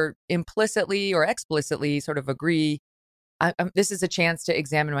either implicitly or explicitly sort of agree, this is a chance to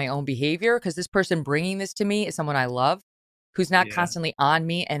examine my own behavior because this person bringing this to me is someone I love, who's not constantly on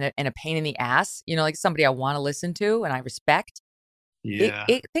me and a pain in the ass, like somebody I want to listen to and I respect. Yeah.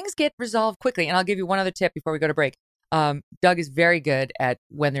 Things get resolved quickly. And I'll give you one other tip before we go to break. Doug is very good at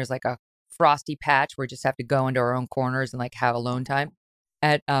when there's like a frosty patch where we just have to go into our own corners and like have alone time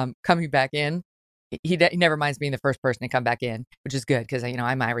at coming back in. He never minds being the first person to come back in, which is good because,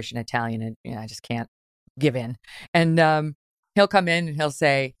 I'm Irish and Italian and I just can't give in. And he'll come in and he'll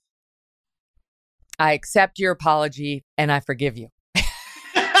say, I accept your apology and I forgive you.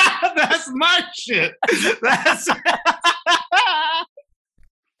 That's my shit.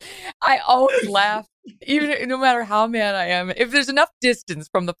 I always laugh, even no matter how mad I am. If there's enough distance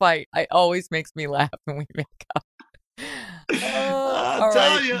from the fight, it always makes me laugh when we make up. I'll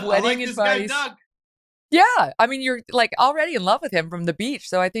tell you, wedding I like this advice. guy, Doug. Yeah, I mean, you're like already in love with him from the beach,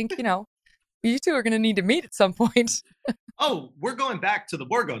 so I think you two are going to need to meet at some point. Oh, we're going back to the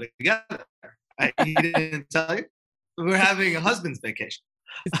Borgo together. He didn't tell you. We're having a husband's vacation.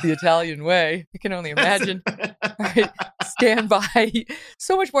 It's the Italian way. I can only imagine. All right, stand by.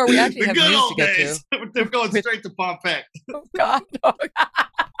 So much more. We actually have news to get to. They're going straight to Pompeii. Oh, God. Oh,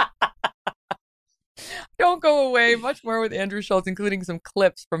 don't go away. Much more with Andrew Schulz, including some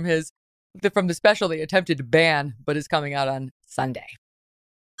clips from the special they attempted to ban, but is coming out on Sunday.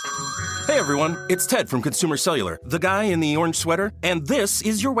 Hey everyone, it's Ted from Consumer Cellular, the guy in the orange sweater, and this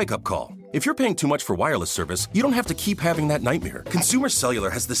is your wake-up call. If you're paying too much for wireless service, you don't have to keep having that nightmare. Consumer Cellular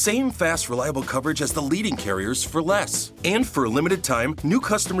has the same fast, reliable coverage as the leading carriers for less. And for a limited time, new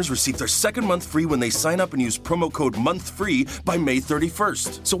customers receive their second month free when they sign up and use promo code MONTHFREE by May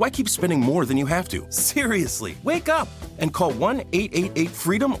 31st. So why keep spending more than you have to? Seriously, wake up and call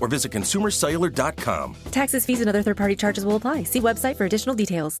 1-888-FREEDOM or visit consumercellular.com. Taxes, fees, and other third-party charges will apply. See website for additional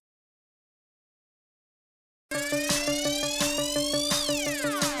details.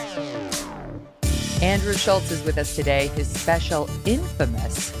 Andrew Schulz is with us today. His special,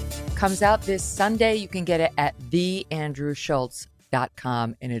 infamous Comes out this Sunday. You can get it at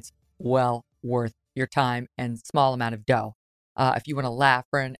theandrewschultz.com, and it's well worth your time and small amount of dough. If you want to laugh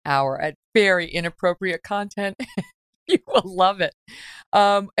for an hour at very inappropriate content, you will love it.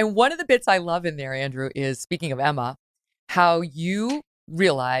 And one of the bits I love in there, Andrew, is, speaking of Emma, how you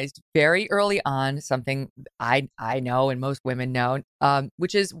realized very early on something I know and most women know,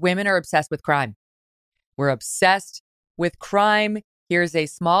 which is women are obsessed with crime. We're obsessed with crime. Here's a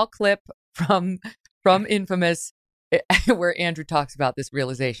small clip from Infamous where Andrew talks about this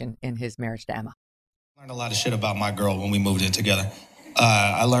realization in his marriage to Emma. I learned a lot of shit about my girl when we moved in together.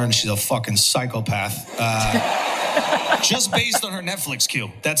 I learned she's a fucking psychopath. Just based on her Netflix queue.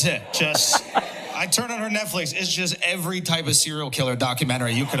 That's it. I turn on her Netflix. It's just every type of serial killer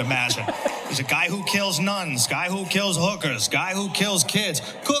documentary you could imagine. There's a guy who kills nuns, guy who kills hookers, guy who kills kids,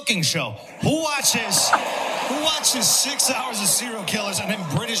 cooking show. Who watches 6 hours of serial killers and then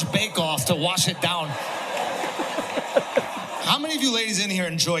British Bake Off to wash it down? How many of you ladies in here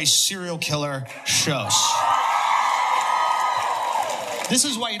enjoy serial killer shows? This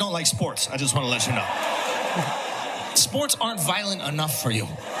is why you don't like sports. I just want to let you know. Sports aren't violent enough for you.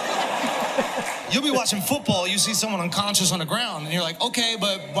 You'll be watching football, you see someone unconscious on the ground, and you're like, okay,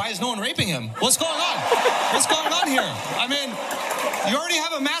 but why is no one raping him? What's going on? What's going on here? I mean, you already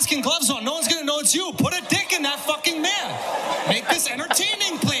have a mask and gloves on. No one's going to know it's you. Put a dick in that fucking man. Make this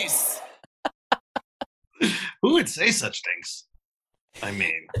entertaining, please. Who would say such things? I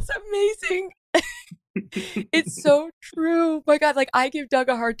mean, it's amazing. It's so true. My God, like, I give Doug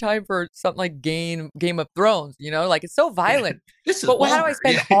a hard time for something like Game of Thrones, like it's so violent. But how do I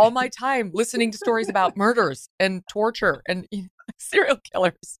spend all my time listening to stories about murders and torture and serial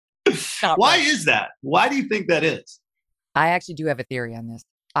killers? Why is that? Why do you think that is? I actually do have a theory on this.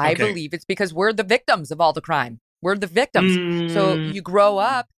 I believe it's because we're the victims of all the crime. We're the victims. So you grow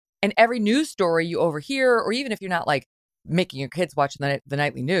up and every news story you overhear, or even if you're not like making your kids watch the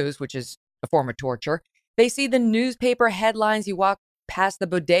nightly news, which is a form of torture, they see the newspaper headlines. You walk past the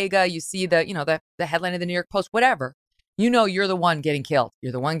bodega, you see the headline of the New York Post, whatever. You're the one getting killed.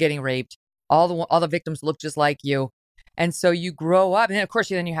 You're the one getting raped. All the victims look just like you. And so you grow up. And then, of course,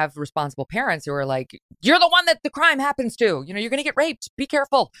 then you have responsible parents who are like, you're the one that the crime happens to. You're going to get raped. Be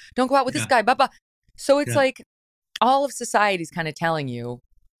careful. Don't go out with this guy. Blah, blah. So it's like all of society is kind of telling you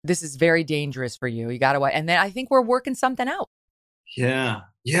this is very dangerous for you. You got to. And then I think we're working something out. Yeah.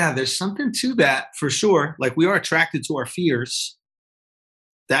 Yeah. There's something to that for sure. Like, we are attracted to our fears.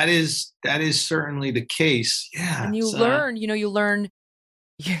 That is certainly the case. Yeah. And you learn,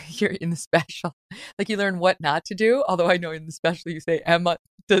 you're in the special, like you learn what not to do. Although I know in the special you say Emma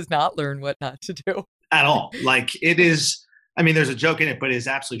does not learn what not to do at all. Like, it is, I mean, there's a joke in it, but it is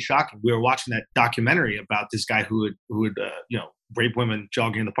absolutely shocking. We were watching that documentary about this guy who would rape women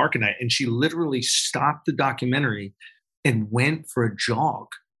jogging in the park at night. And she literally stopped the documentary and went for a jog.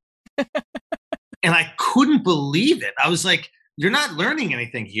 And I couldn't believe it. I was like, you're not learning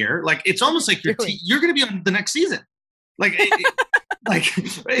anything here. Like, it's almost like you're going to be on the next season. Like,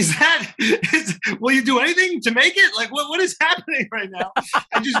 will you do anything to make it? Like, what is happening right now?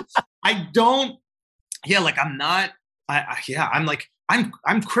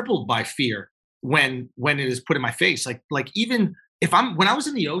 I'm crippled by fear when it is put in my face. Like even when I was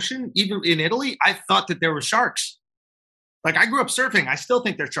in the ocean, even in Italy, I thought that there were sharks. Like, I grew up surfing. I still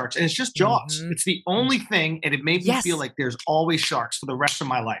think there's sharks, and it's just Jaws. Mm-hmm. It's the only thing, and it made me feel like there's always sharks for the rest of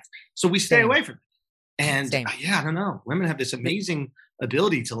my life. So we stay away from it. And I don't know. Women have this amazing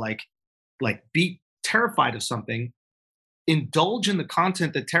ability to like be terrified of something, indulge in the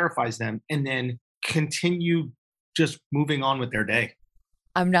content that terrifies them, and then continue just moving on with their day.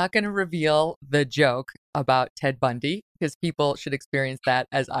 I'm not going to reveal the joke about Ted Bundy because people should experience that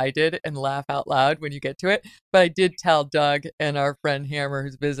as I did and laugh out loud when you get to it. But I did tell Doug and our friend Hammer,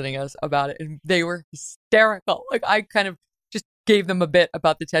 who's visiting us, about it, and they were hysterical. Like, I kind of just gave them a bit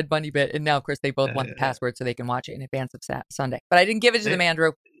about the Ted Bundy bit, and now, of course, they both want the password so they can watch it in advance of Sunday. But I didn't give it to them,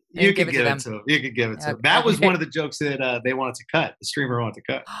 Andrew. You could give it to them. You could give it to them. That was one of the jokes that they wanted to cut. The streamer wanted to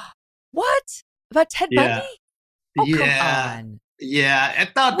cut. What? About Ted Bundy? Oh, come on. Yeah, I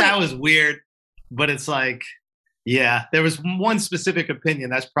thought that was weird, but it's like, there was one specific opinion.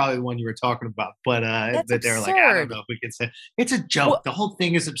 That's probably the one you were talking about. But they were like, I don't know if we can say it's a joke. Well, the whole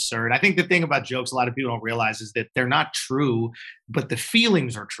thing is absurd. I think the thing about jokes a lot of people don't realize is that they're not true, but the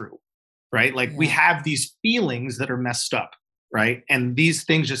feelings are true, right? Like, we have these feelings that are messed up, right? And these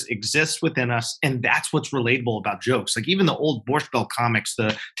things just exist within us, and that's what's relatable about jokes. Like, even the old Borscht Belt comics,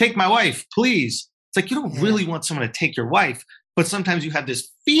 the "take my wife, please." It's like, you don't really want someone to take your wife. But sometimes you have this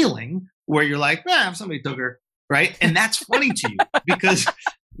feeling where you're like, if somebody took her, right? And that's funny to you because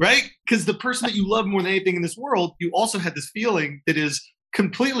right? Because the person that you love more than anything in this world, you also had this feeling that is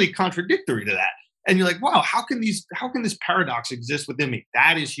completely contradictory to that. And you're like, wow, how can this paradox exist within me?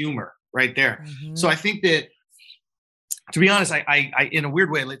 That is humor right there. Mm-hmm. So I think that, to be honest, I in a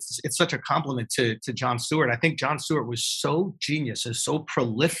weird way, it's such a compliment to Jon Stewart. I think Jon Stewart was so genius and so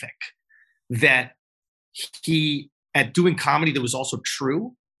prolific that he, at doing comedy that was also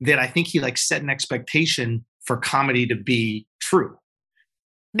true, that I think he like set an expectation for comedy to be true.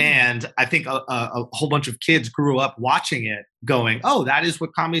 And I think a whole bunch of kids grew up watching it going, oh, that is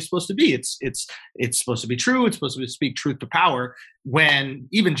what comedy is supposed to be. It's supposed to be true. It's supposed to speak truth to power. When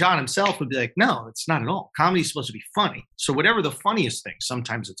even John himself would be like, no, it's not at all. Comedy is supposed to be funny. So whatever the funniest thing,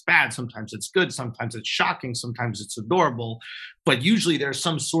 sometimes it's bad, sometimes it's good, sometimes it's shocking, sometimes it's adorable. But usually there's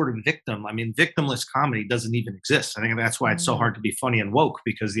some sort of victim. I mean, victimless comedy doesn't even exist. I think that's why it's so hard to be funny and woke,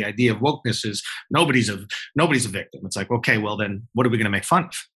 because the idea of wokeness is nobody's a victim. It's like, okay, well then what are we going to make fun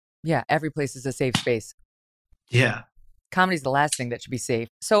of? Yeah, every place is a safe space. Yeah. Comedy's the last thing that should be safe.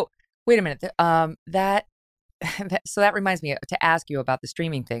 So wait a minute. So that reminds me to ask you about the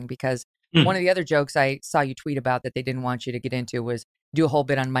streaming thing, because one of the other jokes I saw you tweet about that they didn't want you to get into was do a whole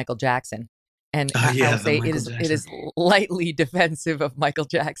bit on Michael Jackson. And I'll say it is lightly defensive of Michael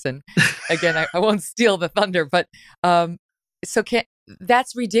Jackson. Again, I won't steal the thunder, but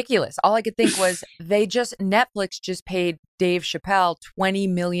that's ridiculous. All I could think was Netflix just paid Dave Chappelle $20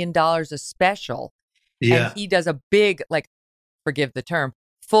 million a special. Yeah. And he does a big, like, forgive the term,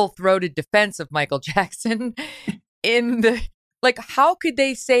 full-throated defense of Michael Jackson how could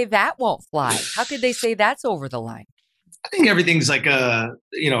they say that won't fly? How could they say that's over the line? I think everything's like a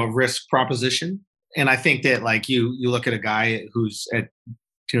risk proposition. And I think that like you look at a guy who's at,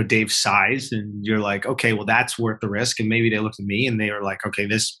 Dave's size, and you're like, okay, well, that's worth the risk. And maybe they looked at me and they were like, okay,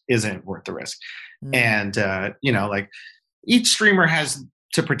 this isn't worth the risk. And, like each streamer has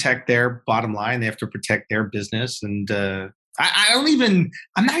to protect their bottom line. They have to protect their business. And I'm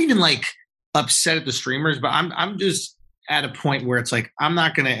not even like upset at the streamers, but I'm just at a point where it's like, I'm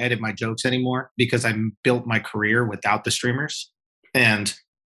not going to edit my jokes anymore, because I built my career without the streamers. And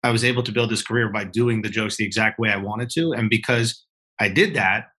I was able to build this career by doing the jokes the exact way I wanted to. And because I did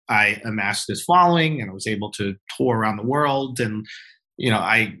that, I amassed this following, and I was able to tour around the world. And,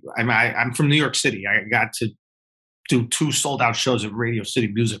 I'm from New York City. I got to do 2 sold out shows at Radio City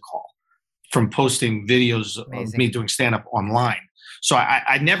Music Hall from posting videos of me doing stand-up online. So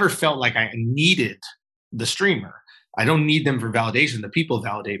I never felt like I needed the streamer. I don't need them for validation. The people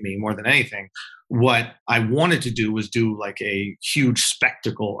validate me more than anything. What I wanted to do was do like a huge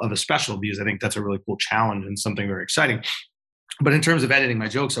spectacle of a special, because I think that's a really cool challenge and something very exciting. But in terms of editing my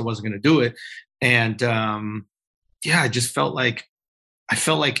jokes, I wasn't going to do it. And I just felt like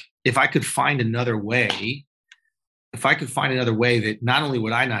if I could find another way, that not only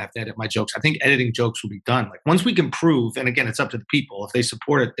would I not have to edit my jokes, I think editing jokes will be done. Like once we can prove, and again, it's up to the people. If they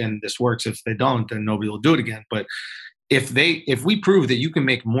support it, then this works. If they don't, then nobody will do it again. But if we prove that you can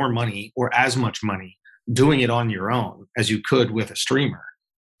make more money or as much money doing it on your own as you could with a streamer,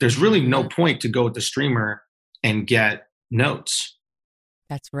 there's really no point to go with the streamer and get notes.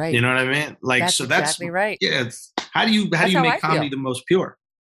 That's right. You know what I mean? Like, that's exactly right. Yeah. How do you make comedy the most pure?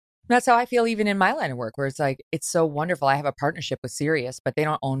 That's how I feel even in my line of work, where it's like, it's so wonderful. I have a partnership with Sirius, but they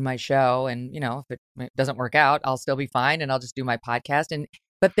don't own my show. And, if it doesn't work out, I'll still be fine and I'll just do my podcast.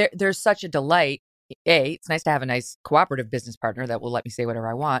 But there's such a delight. It's nice to have a nice cooperative business partner that will let me say whatever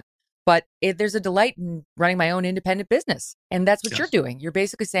I want. But there's a delight in running my own independent business. And that's what you're doing. You're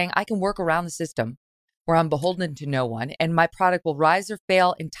basically saying, I can work around the system where I'm beholden to no one, and my product will rise or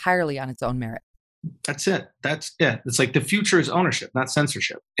fail entirely on its own merit. That's it. It's like the future is ownership, not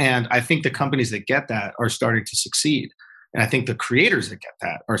censorship. And I think the companies that get that are starting to succeed. And I think the creators that get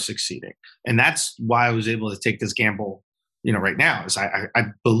that are succeeding. And that's why I was able to take this gamble, right now, is I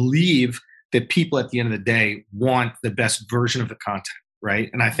believe that people at the end of the day want the best version of the content.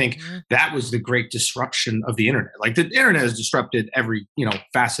 Right. And I think that was the great disruption of the internet. Like the internet has disrupted every,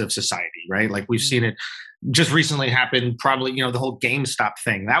 facet of society. Right. Like we've seen it just recently happen, probably, the whole GameStop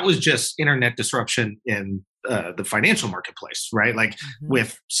thing. That was just internet disruption in the financial marketplace. Right. Like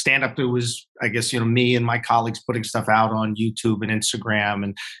with stand-up, it was, I guess, me and my colleagues putting stuff out on YouTube and Instagram,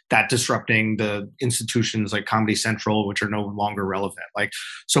 and that disrupting the institutions like Comedy Central, which are no longer relevant. Like,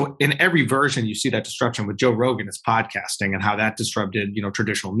 so in every version, you see that disruption. With Joe Rogan, it's podcasting and how that disrupted,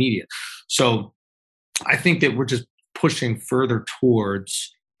 traditional media. So I think that we're just pushing further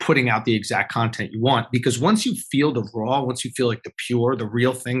towards putting out the exact content you want, because once you feel the raw, once you feel like the pure, the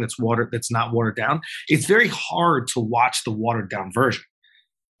real thing that's not watered down, it's very hard to watch the watered down version.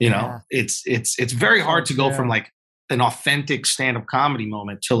 It's very hard to go from like an authentic stand-up comedy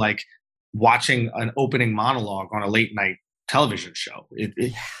moment to like watching an opening monologue on a late night television show.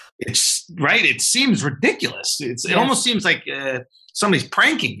 It's right. It seems ridiculous. It almost seems like somebody's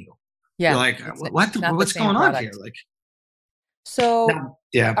pranking you. Yeah. You're like, what's going on here? Like, so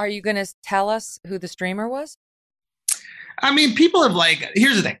are you going to tell us who the streamer was? I mean, people have like,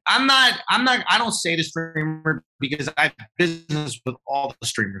 here's the thing. I don't say the streamer because I have business with all the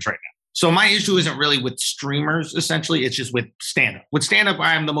streamers right now. So my issue isn't really with streamers, essentially. It's just with stand-up. With stand-up,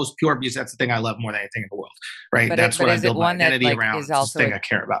 I am the most pure because that's the thing I love more than anything in the world, right? That's what I build my identity around. It's the thing I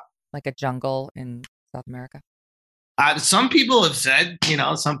care about. Like a jungle in South America? Some people have said,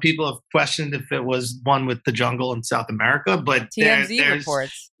 some people have questioned if it was one with the jungle in South America, but TMZ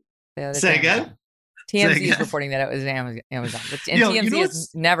reports. Say again? TMZ is reporting that it was Amazon. And TMZ is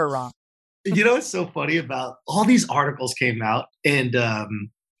never wrong. You know what's so funny about all these articles came out and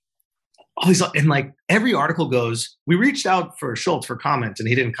like every article goes, we reached out for Schulz for comments and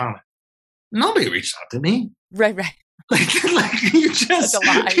he didn't comment. Nobody reached out to me. Right. Like you just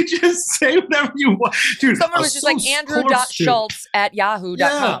say whatever you want. Dude, someone was just like Andrew.Schulz@yahoo.com.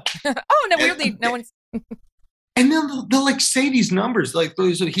 Yeah. Oh, no, weirdly, no one's. And then they'll like say these numbers, like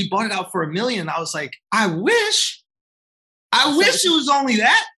he bought it out for $1 million. I was like, I wish it was only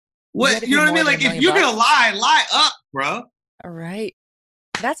that. What, you know what I mean? Like if you're gonna lie up, bro. All right.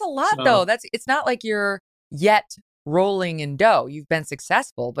 That's a lot though. It's not like you're yet rolling in dough. You've been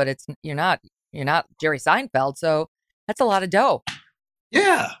successful, but you're not Jerry Seinfeld. So that's a lot of dough.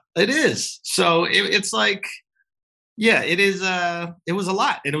 Yeah, it is. So it's like, yeah, it is. It was a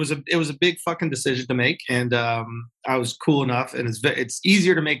lot, and it was a big fucking decision to make. And I was cool enough, and it's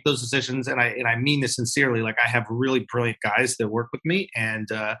easier to make those decisions. And I mean this sincerely. Like I have really brilliant guys that work with me, and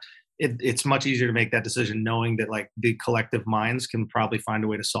it's much easier to make that decision knowing that like the collective minds can probably find a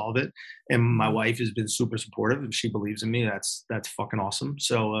way to solve it. And my wife has been super supportive and she believes in me. That's fucking awesome.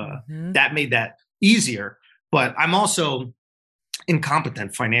 So that made that easier, but I'm also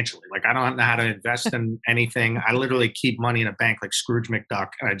incompetent financially. Like I don't know how to invest in anything. I literally keep money in a bank like Scrooge McDuck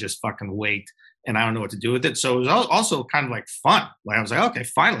and I just fucking wait and I don't know what to do with it. So it was also kind of like fun. Like I was like, okay,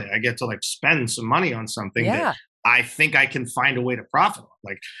 finally I get to like spend some money on something that I think I can find a way to profit on.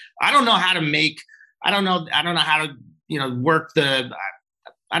 Like, I don't know how to work I don't know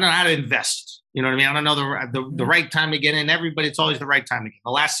how to invest. You know what I mean? I don't know the right time to get in. It's always the right time to get in.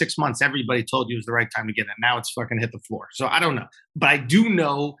 The last 6 months, everybody told you it was the right time to get in. Now it's fucking hit the floor. So I don't know. But I do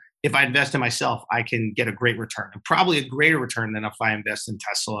know if I invest in myself, I can get a great return, and probably a greater return than if I invest in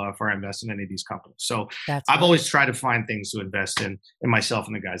Tesla, if I invest in any of these companies. So I've always tried to find things to invest in myself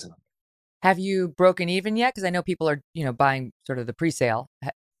and the guys in them. Have you broken even yet? Because I know people are, buying sort of the pre-sale.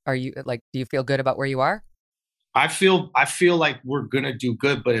 Are you do you feel good about where you are? I feel like we're going to do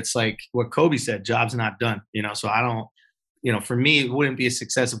good, but it's like what Kobe said, job's not done, so I don't, for me, it wouldn't be a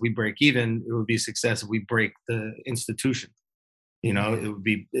success if we break even. It would be a success if we break the institution. It would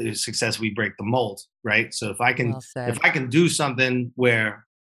be a success if we break the mold. Right. So if I can do something where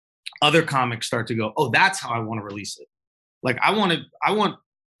other comics start to go, oh, that's how I want to release it. Like I want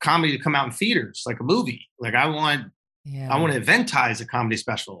comedy to come out in theaters, like a movie. Like I want to eventize a comedy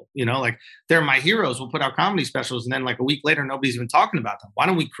special, like they're my heroes. We'll put out comedy specials and then like a week later, nobody's even talking about them. Why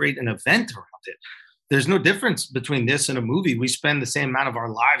don't we create an event around it? There's no difference between this and a movie. We spend the same amount of our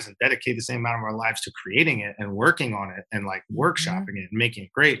lives and dedicate the same amount of our lives to creating it and working on it and like workshopping it and making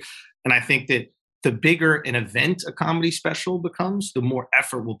it great. And I think that the bigger an event a comedy special becomes, the more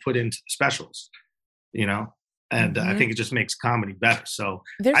effort we'll put into the specials, And I think it just makes comedy better. So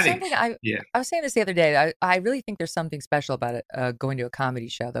I was saying this the other day. I really think there's something special about it, going to a comedy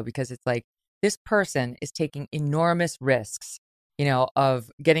show, though, because it's like this person is taking enormous risks,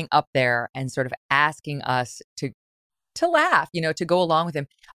 of getting up there and sort of asking us to laugh, to go along with him,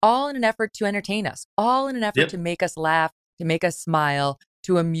 all in an effort to entertain us, all in an effort to make us laugh, to make us smile,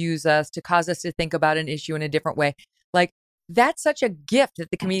 to amuse us, to cause us to think about an issue in a different way. Like that's such a gift that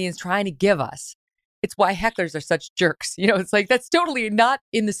the comedian's trying to give us. It's why hecklers are such jerks. It's like, that's totally not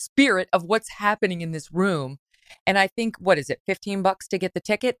in the spirit of what's happening in this room. And I think, what is it, $15 to get the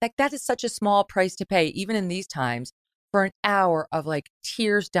ticket? Like that is such a small price to pay, even in these times, for an hour of like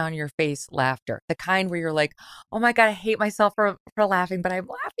tears down your face laughter. The kind where you're like, oh my God, I hate myself for laughing, but I'm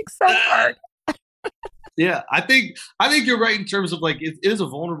laughing so hard. Yeah, I think you're right in terms of like, it is a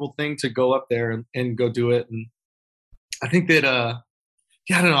vulnerable thing to go up there and go do it. And I think that, I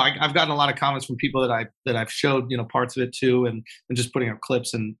don't know. I've gotten a lot of comments from people that I've showed, parts of it to, and just putting up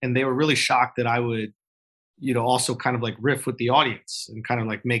clips, and they were really shocked that I would, also kind of like riff with the audience and kind of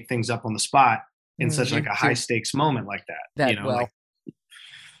like make things up on the spot in such like a high stakes moment like that.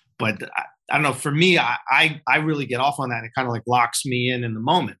 But I don't know. For me, I really get off on that. It kind of like locks me in the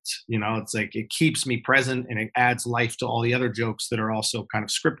moment. You know, it's like it keeps me present and it adds life to all the other jokes that are also kind of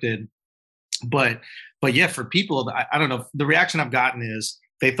scripted. But yeah, for people, I don't know. The reaction I've gotten is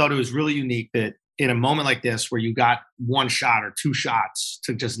they thought it was really unique that in a moment like this, where you got one shot or two shots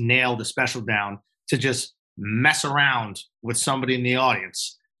to just nail the special down, to just mess around with somebody in the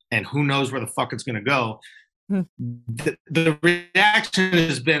audience, and who knows where the fuck it's going to go. The reaction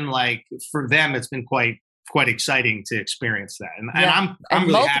has been like, for them, it's been quite exciting to experience that, and I'm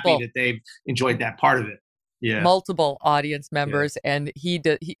really happy that they've enjoyed that part of it. Yeah, multiple audience members, and he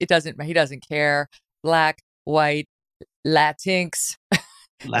doesn't care, black, white, Latinx.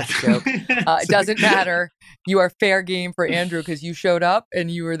 Joke. It doesn't matter. You are fair game for Andrew because you showed up and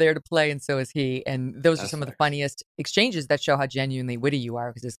you were there to play, and so is he. And those are some of the funniest exchanges that show how genuinely witty you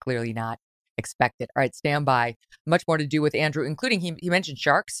are, because it's clearly not expected. All right, stand by. Much more to do with Andrew, including he mentioned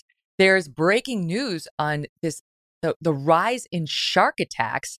sharks. There's breaking news on this, the rise in shark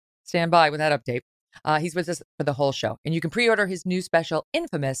attacks. Stand by with that update. He's with us for the whole show. And you can pre-order his new special,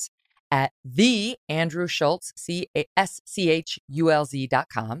 Infamous, at the Andrew Schulz, SCHULZ.com.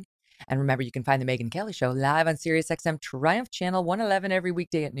 And remember, you can find the Megyn Kelly Show live on SiriusXM Triumph Channel 111 every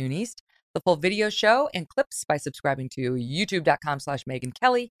weekday at noon East. The full video show and clips by subscribing to youtube.com/Megyn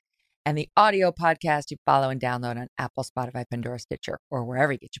Kelly. And the audio podcast you follow and download on Apple, Spotify, Pandora, Stitcher, or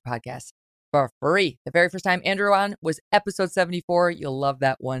wherever you get your podcasts for free. The very first time Andrew on was episode 74. You'll love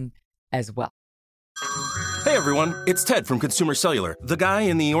that one as well. Hey everyone, it's Ted from Consumer Cellular, the guy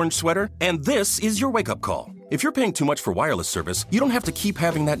in the orange sweater, and this is your wake-up call. If you're paying too much for wireless service, you don't have to keep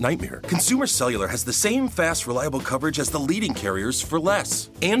having that nightmare. Consumer Cellular has the same fast, reliable coverage as the leading carriers for less.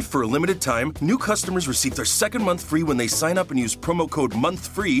 And for a limited time, new customers receive their second month free when they sign up and use promo code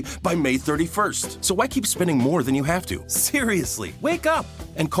MONTHFREE by May 31st. So why keep spending more than you have to? Seriously, wake up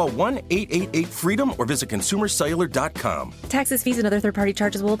and call 1-888-FREEDOM or visit consumercellular.com. Taxes, fees, and other third-party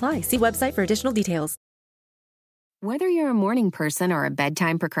charges will apply. See website for additional details. Whether you're a morning person or a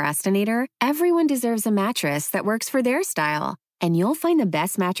bedtime procrastinator, everyone deserves a mattress that works for their style. And you'll find the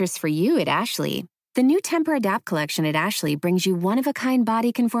best mattress for you at Ashley. The new Temper-Adapt collection at Ashley brings you one-of-a-kind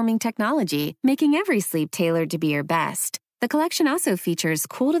body-conforming technology, making every sleep tailored to be your best. The collection also features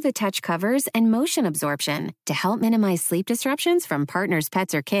cool-to-the-touch covers and motion absorption to help minimize sleep disruptions from partners,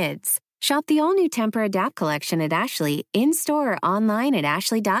 pets, or kids. Shop the all-new Temper-Adapt collection at Ashley, in-store or online at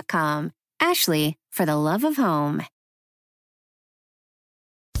ashley.com. Ashley, for the love of home.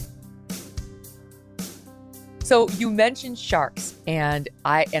 So you mentioned sharks, and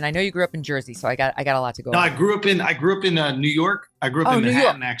I know you grew up in Jersey, so I got a lot to go. No, over. I grew up in New York. I grew up in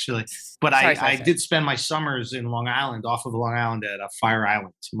Manhattan, actually. But I did spend my summers in Long Island, off of Long Island at Fire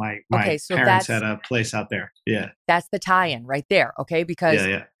Island. My parents had a place out there. Yeah, that's the tie-in right there. Okay,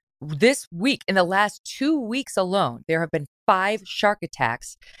 because this week, in the last 2 weeks alone, there have been 5 shark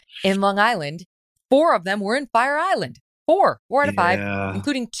attacks in Long Island. 4 of them were in Fire Island. 4 out of 5,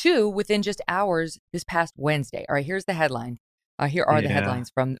 including 2 within just hours this past Wednesday. All right, here's the headline. Here are the headlines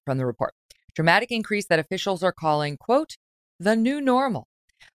from the report. Dramatic increase that officials are calling, quote, the new normal.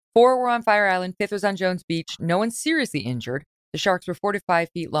 4 were on Fire Island. 5th was on Jones Beach. No one seriously injured. The sharks were 4 to 5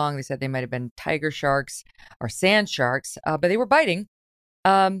 feet long. They said they might have been tiger sharks or sand sharks, but they were biting.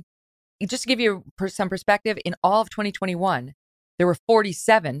 Just to give you some perspective, in all of 2021, there were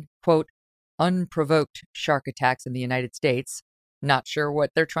 47, quote, unprovoked shark attacks in the United States. Not sure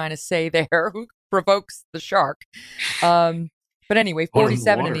what they're trying to say there. Who provokes the shark? But anyway,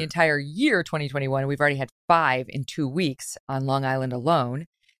 47 in the entire year 2021. We've already had 5 in 2 weeks on Long Island alone.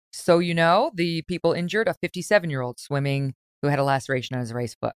 So, the people injured, a 57-year-old swimming who had a laceration on his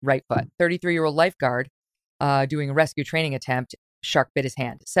right foot. 33-year-old lifeguard doing a rescue training attempt. Shark bit his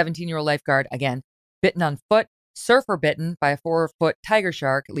hand. 17-year-old lifeguard, again, bitten on foot. Surfer bitten by a 4-foot tiger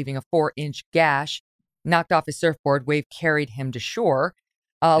shark, leaving a 4-inch gash. Knocked off his surfboard. Wave carried him to shore.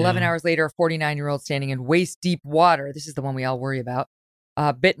 11 hours later, a 49-year-old standing in waist-deep water. This is the one we all worry about.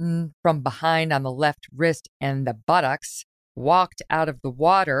 Bitten from behind on the left wrist and the buttocks. Walked out of the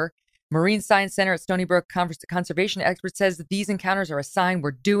water. Marine Science Center at Stony Brook conservation expert says that these encounters are a sign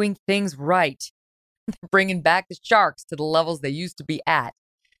we're doing things right. Bringing back the sharks to the levels they used to be at.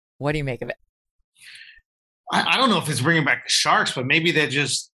 What do you make of it? I don't know if it's bringing back the sharks, but maybe they're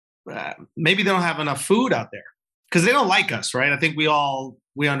just maybe they don't have enough food out there because they don't like us, right? I think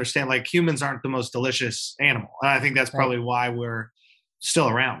we understand like humans aren't the most delicious animal, and I think that's probably why we're still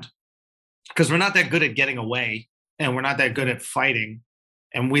around, because we're not that good at getting away, and we're not that good at fighting.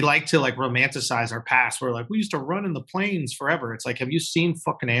 And we like to like romanticize our past. We're like, we used to run in the plains forever. It's like, have you seen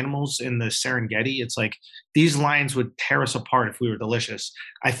fucking animals in the Serengeti? It's like these lions would tear us apart if we were delicious.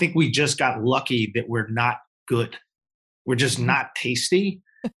 I think we just got lucky that we're not good. We're just not tasty.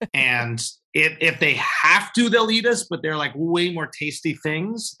 And if they have to, they'll eat us, but they're like way more tasty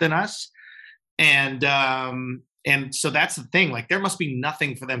things than us. And so that's the thing. Like there must be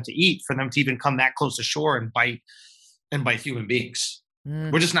nothing for them to eat for them to even come that close to shore and bite human beings.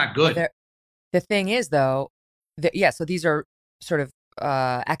 We're just not good. Well, the thing is, though, so these are sort of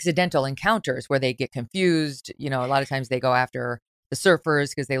accidental encounters where they get confused. You know, a lot of times they go after the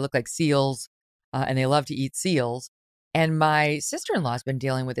surfers because they look like seals and they love to eat seals. And my sister-in-law has been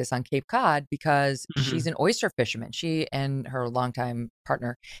dealing with this on Cape Cod because she's an oyster fisherman. She and her longtime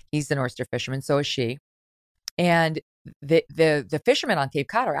partner, he's an oyster fisherman. So is she. And the fishermen on Cape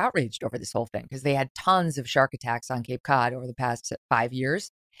Cod are outraged over this whole thing because they had tons of shark attacks on Cape Cod over the past 5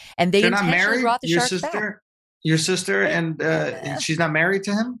 years. And they intentionally brought the sharks back. Your sister, and she's not married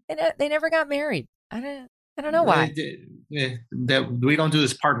to him? They never got married. I don't know why. We don't do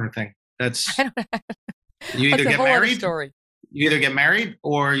this partner thing. That's you either get married. You either get married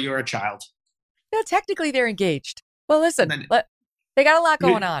or you're a child. No, technically they're engaged. Well, listen, they got a lot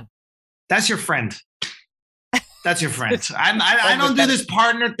going on. That's your friend. That's your friend. I don't do this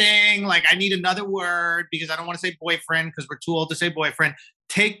partner thing. Like I need another word because I don't want to say boyfriend because we're too old to say boyfriend.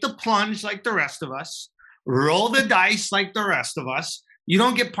 Take the plunge like the rest of us. Roll the dice like the rest of us. You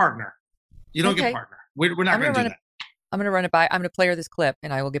don't get partner. You don't get partner. We're not going to do that. I'm going to run it by. I'm going to play her this clip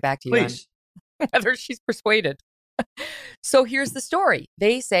and I will get back to you. Please. On whether she's persuaded. So here's the story.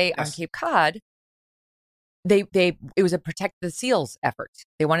 They say on Cape Cod, it was a protect the seals effort.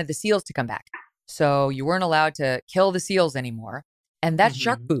 They wanted the seals to come back. So you weren't allowed to kill the seals anymore. And that's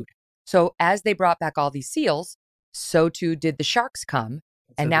shark food. So as they brought back all these seals, so too did the sharks come.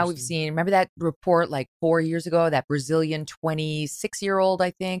 And now we've seen, remember that report like 4 years ago, that Brazilian 26-year-old,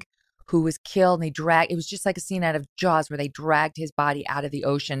 I think, who was killed and it was just like a scene out of Jaws where they dragged his body out of the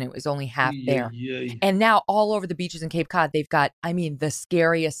ocean. It was only half there. Yeah. And now all over the beaches in Cape Cod, they've got, the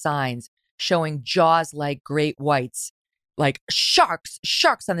scariest signs showing Jaws-like great whites, like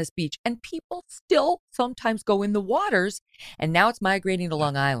sharks on this beach. And people still sometimes go in the waters. And now it's migrating to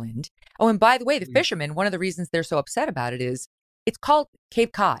Long Island. Oh, and by the way, the fishermen, one of the reasons they're so upset about it is it's called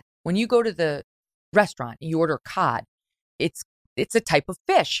Cape Cod. When you go to the restaurant and you order cod, it's a type of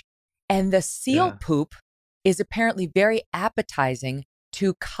fish. And the seal poop is apparently very appetizing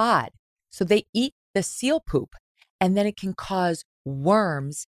to cod. So they eat the seal poop and then it can cause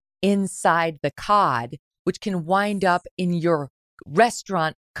worms inside the cod, which can wind up in your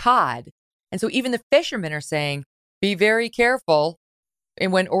restaurant cod. And so even the fishermen are saying, be very careful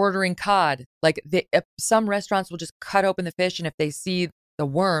when ordering cod. Like some restaurants will just cut open the fish and if they see the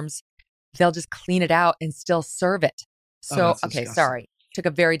worms, they'll just clean it out and still serve it. So, okay, sorry. Took a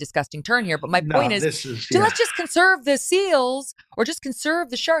very disgusting turn here, but my point is let's just conserve the seals or just conserve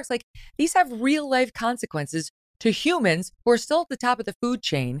the sharks. Like these have real life consequences to humans who are still at the top of the food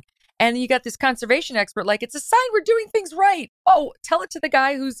chain. And you got this conservation expert, like it's a sign we're doing things right. Oh, tell it to the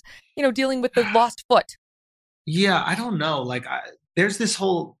guy who's, dealing with the lost foot. Yeah, I don't know. Like there's this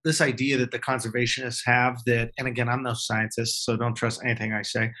idea that the conservationists have that, and again, I'm no scientist, so don't trust anything I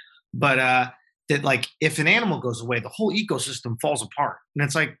say, but that like if an animal goes away, the whole ecosystem falls apart. And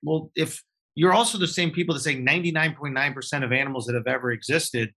it's like, well, if you're also the same people that say 99.9% of animals that have ever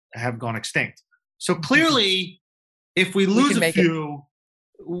existed have gone extinct. So clearly, if we lose a few,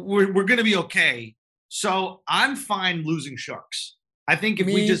 we're going to be okay. So I'm fine losing sharks. I think if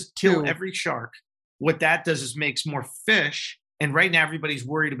we just kill every shark, what that does is makes more fish. And right now everybody's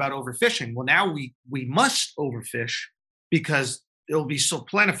worried about overfishing. Well, now we must overfish because it'll be so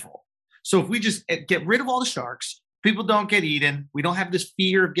plentiful. So if we just get rid of all the sharks, people don't get eaten. We don't have this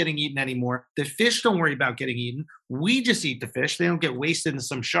fear of getting eaten anymore. The fish don't worry about getting eaten. We just eat the fish. They don't get wasted in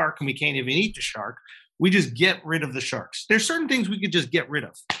some shark and we can't even eat the shark. We just get rid of the sharks. There's certain things we could just get rid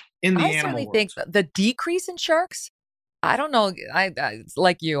of in the animal world. I certainly think the decrease in sharks, I don't know. I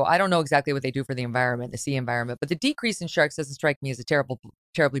like you, I don't know exactly what they do for the environment, the sea environment, but the decrease in sharks doesn't strike me as a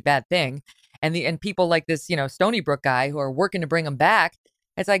terribly bad thing. And people like this, Stony Brook guy who are working to bring them back.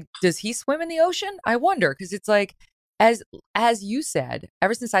 It's like, does he swim in the ocean? I wonder, because it's like, as you said,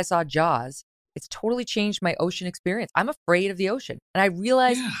 ever since I saw Jaws, it's totally changed my ocean experience. I'm afraid of the ocean. And I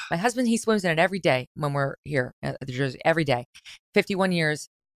realize my husband, he swims in it every day when we're here at the Jersey, every day. 51 years,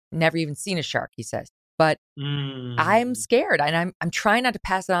 never even seen a shark, he says. But I'm scared. And I'm trying not to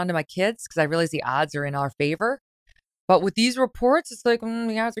pass it on to my kids because I realize the odds are in our favor. But with these reports, it's like,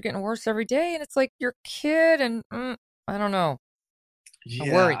 the odds are getting worse every day. And it's like your kid and I don't know.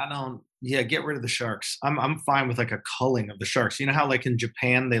 Yeah, worry. I don't. Yeah, get rid of the sharks. I'm fine with like a culling of the sharks. You know how like in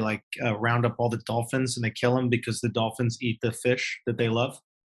Japan they like round up all the dolphins and they kill them because the dolphins eat the fish that they love.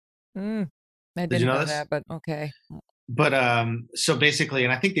 Mm, I Did you didn't know know this? that, but okay. But so basically,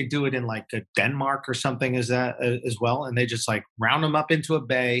 and I think they do it in like Denmark or something as that as well. And they just like round them up into a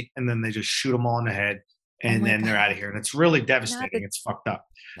bay and then they just shoot them all in the head Oh and my then they're God. out of here. And it's really Not devastating. the, It's fucked up.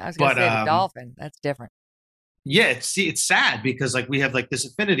 I was going to But say the dolphin. That's different. yeah, it's sad because like we have like this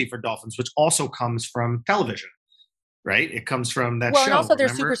affinity for dolphins, which also comes from television, right? It comes from that Well, and show. also they're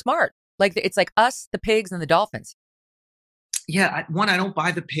super Remember? smart. Like it's like us, the pigs, and the dolphins. Yeah, I don't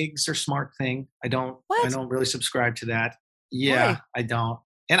buy the pigs are smart thing. I What? don't really subscribe to that. Yeah, Why? I don't.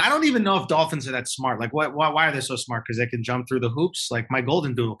 And I don't even know if dolphins are that smart. Like, why are they so smart? Because they can jump through the hoops. Like my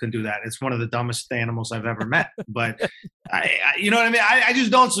golden doodle can do that. It's one of the dumbest animals I've ever met. But you know what I mean? I just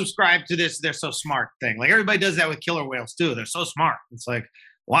don't subscribe to this. They're so smart thing. Like everybody does that with killer whales too. They're so smart. It's like,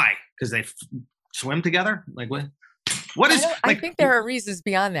 why? Because they swim together. Like what? What is I like? think there are reasons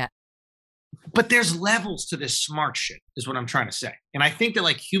beyond that. But there's levels to this smart shit is what I'm trying to say. And I think that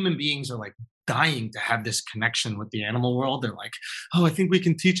like human beings are like dying to have this connection with the animal world. They're like, oh, I think we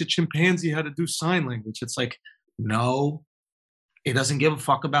can teach a chimpanzee how to do sign language. It's like, no, it doesn't give a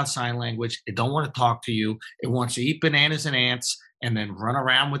fuck about sign language. It don't want to talk to you. It wants to eat bananas and ants and then run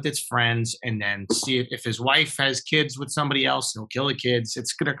around with its friends and then see if his wife has kids with somebody else, he'll kill the kids.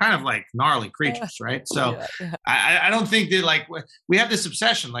 They're kind of like gnarly creatures, right? So Yeah. I don't think that like we have this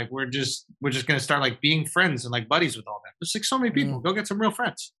obsession, like we're just gonna start like being friends and like buddies with all that. There's like so many people. Go get some real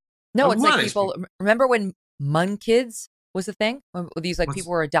friends. No, Like, it's who are like these people. Remember when kids was a thing? When these like What's-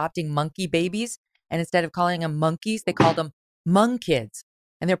 people were adopting monkey babies, and instead of calling them monkeys, they called them kids,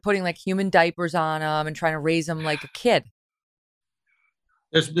 and they're putting like human diapers on them and trying to raise them like a kid.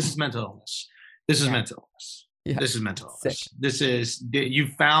 This is mental illness. This is Yeah. mental illness. Yeah. This is mental Sick. illness.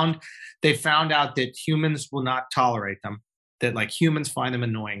 They found out that humans will not tolerate them, that like humans find them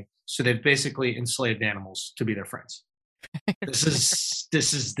annoying. So they've basically enslaved animals to be their friends. This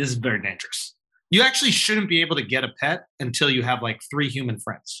is very dangerous. You actually shouldn't be able to get a pet until you have like 3 human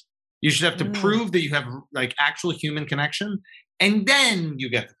friends. You should have to prove that you have like actual human connection and then you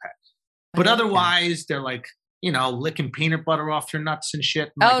get the pet. But I like that. otherwise they're like, you know, licking peanut butter off your nuts and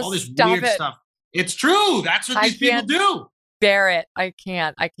shit. And, like, Oh, all this stop weird it. stuff. It's true. That's what I these people can't do. Bear it. I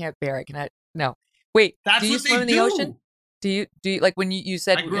can't bear it. Can I? No. Wait. That's do you what swim they in the do. ocean? Do you like when you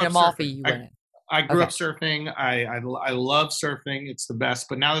said I in grew up Amalfi surfing. you went in? I grew Okay. up surfing. I love surfing. It's the best.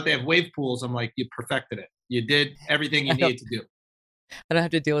 But now that they have wave pools, I'm like, you perfected it. You did everything you needed to do. I don't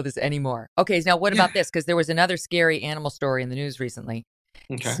have to deal with this anymore. Okay, now what about this? Because there was another scary animal story in the news recently.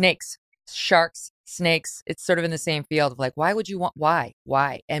 Okay. Snakes, sharks, snakes. It's sort of in the same field of like, why would you want?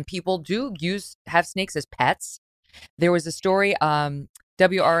 Why? And people do have snakes as pets. There was a story.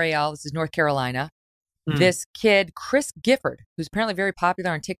 WRAL. This is North Carolina. This kid, Chris Gifford, who's apparently very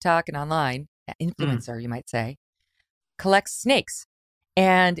popular on TikTok and online, influencer, you might say, collects snakes.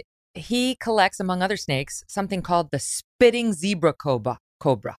 And he collects, among other snakes, something called the spitting zebra cobra,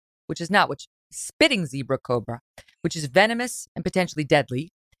 which is spitting zebra cobra, which is venomous and potentially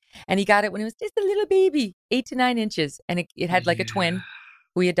deadly. And he got it when he was just a little baby, 8 to 9 inches. And it had like a twin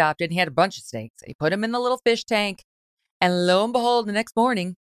who he adopted. And he had a bunch of snakes. He put them in the little fish tank. And lo and behold, the next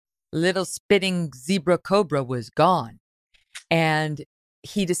morning, little spitting zebra cobra was gone. And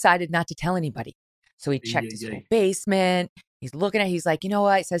he decided not to tell anybody. So he checked his whole basement. He's looking at it. He's like, you know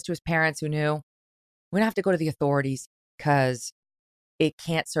what? He says to his parents who knew, we're going to have to go to the authorities because it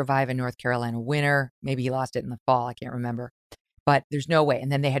can't survive a North Carolina winter. Maybe he lost it in the fall. I can't remember. But there's no way.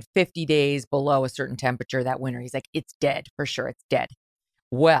 And then they had 50 days below a certain temperature that winter. He's like, it's dead. For sure, it's dead.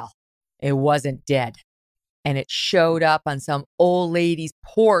 Well, it wasn't dead. And it showed up on some old lady's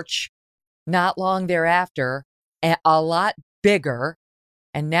porch not long thereafter, a lot bigger.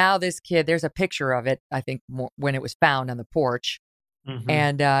 And now this kid, there's a picture of it, I think, when it was found on the porch.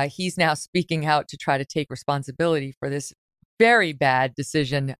 And he's now speaking out to try to take responsibility for this very bad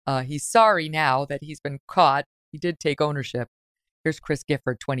decision. He's sorry now that he's been caught. He did take ownership. Here's Chris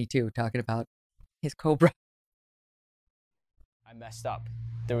Gifford, 22, talking about his cobra. I messed up.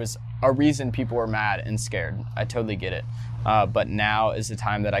 There was a reason people were mad and scared. I totally get it. But now is the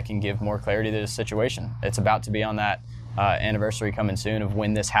time that I can give more clarity to the situation. It's about to be on that anniversary coming soon of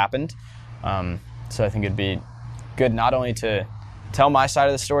when this happened. So I think it'd be good not only to tell my side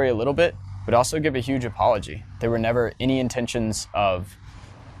of the story a little bit, but also give a huge apology. There were never any intentions of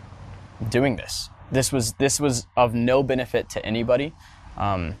doing this. This was of no benefit to anybody.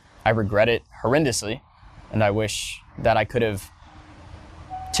 I regret it horrendously, and I wish that I could have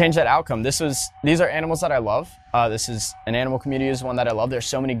change that outcome. These are animals that I love. This is an animal community is one that I love. There's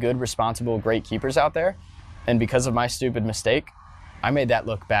so many good, responsible, great keepers out there. And because of my stupid mistake, I made that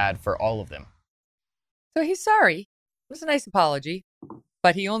look bad for all of them. So he's sorry. It was a nice apology.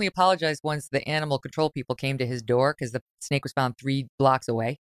 But he only apologized once the animal control people came to his door because the snake was found 3 blocks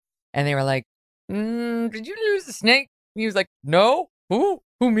away. And they were like, did you lose the snake? And he was like, no. Who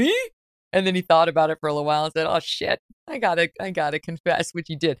me? And then he thought about it for a little while and said, oh, shit, I gotta confess what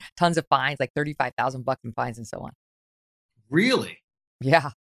you did. Tons of fines, like $35,000 in fines and so on. Really?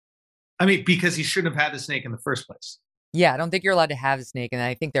 Yeah. I mean, because he shouldn't have had the snake in the first place. Yeah, I don't think you're allowed to have the snake. And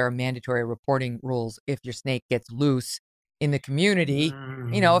I think there are mandatory reporting rules if your snake gets loose in the community,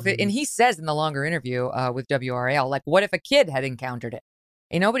 and he says in the longer interview with WRAL, like, what if a kid had encountered it?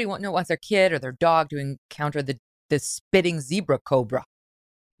 And nobody wants their kid or their dog to encounter the spitting zebra cobra.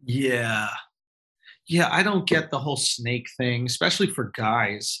 Yeah. Yeah, I don't get the whole snake thing, especially for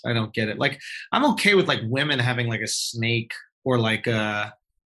guys. I don't get it. Like, I'm okay with like women having like a snake or like a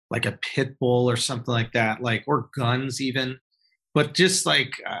pit bull or something like that, like, or guns even. But just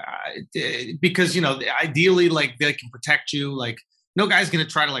like, because, ideally, like, they can protect you. Like, no guy's going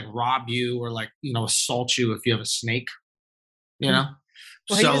to try to like rob you or like, assault you if you have a snake, Well,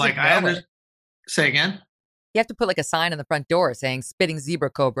 so like, say again. You have to put like a sign on the front door saying spitting zebra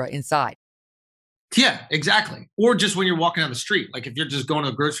cobra inside. Yeah, exactly. Or just when you're walking down the street, like if you're just going to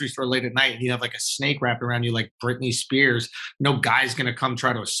a grocery store late at night and you have like a snake wrapped around you, like Britney Spears, no guy's going to come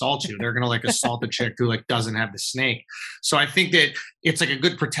try to assault you. They're going to like assault the chick who like doesn't have the snake. So I think that it's like a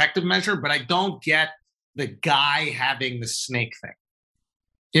good protective measure, but I don't get the guy having the snake thing.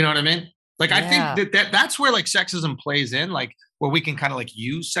 You know what I mean? Like, I think that's where like sexism plays in, like where we can kind of like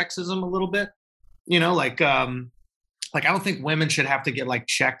use sexism a little bit, like, I don't think women should have to get like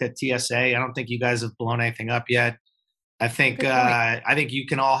checked at TSA. I don't think you guys have blown anything up yet. I think you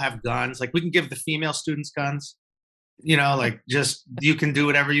can all have guns. Like, we can give the female students guns, like just, you can do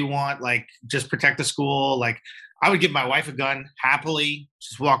whatever you want. Like, just protect the school. Like, I would give my wife a gun happily,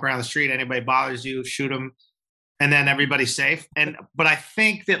 just walk around the street. Anybody bothers you, shoot them. And then everybody's safe. But I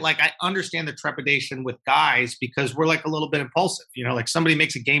think that like, I understand the trepidation with guys because we're like a little bit impulsive, like somebody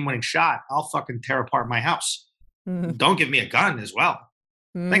makes a game winning shot, I'll fucking tear apart my house. Don't give me a gun as well.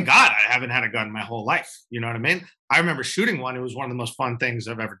 Thank God I haven't had a gun my whole life. You know what I mean? I remember shooting one. It was one of the most fun things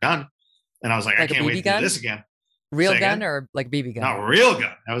I've ever done. And I was like I can't wait to do this again. Real gun or like BB gun? No, real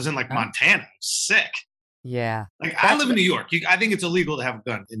gun. I was in like Montana. Sick. Yeah. Like, I live in New York. I think it's illegal to have a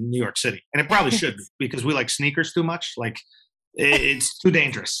gun in New York City. And it probably should be because we like sneakers too much. Like, it's too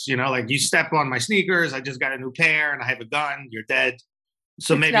dangerous. Like, you step on my sneakers. I just got a new pair and I have a gun. You're dead.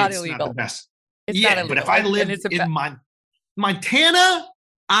 So maybe it's not the best. It's not illegal. But if I lived in Montana,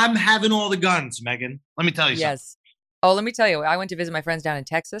 I'm having all the guns, Megan. Let me tell you something. Oh, let me tell you. I went to visit my friends down in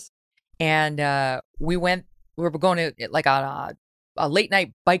Texas, and we were going to like on a late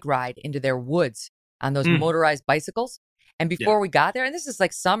night bike ride into their woods on those motorized bicycles. And before we got there, and this is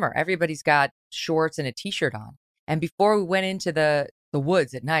like summer, everybody's got shorts and a t-shirt on. And before we went into the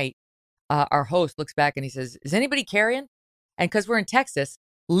woods at night, our host looks back and he says, "Is anybody carrying?" And because we're in Texas,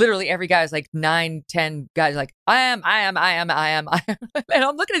 literally every guy is like 9, 10 guys like, I am. And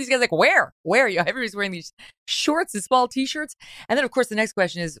I'm looking at these guys like, where? Everybody's wearing these shorts and small t-shirts. And then of course the next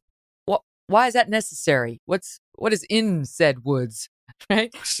question is, why is that necessary? What is in said woods?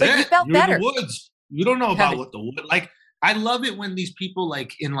 Right? But you felt better. In the woods. You don't know about what the wood, like, I love it when these people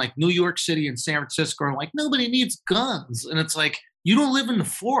like in like New York City and San Francisco are like, nobody needs guns. And it's like, you don't live in the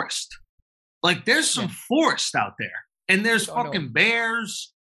forest. Like, there's some forest out there. And there's fucking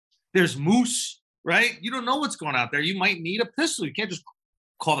bears. There's moose, right? You don't know what's going out there. You might need a pistol. You can't just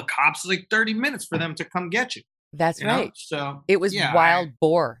call the cops. It's like 30 minutes for them to come get you. That's right. So it was wild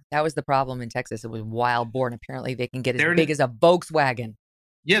boar. That was the problem in Texas. It was wild boar. And apparently they can get as big as a Volkswagen.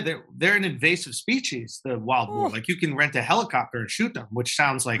 Yeah, they're an invasive species, the wild boar. Like, you can rent a helicopter and shoot them, which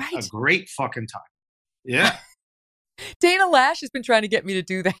sounds like a great fucking time. Yeah. Dana Lash has been trying to get me to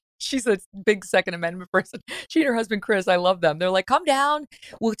do that. She's a big Second Amendment person. She and her husband, Chris, I love them. They're like, come down.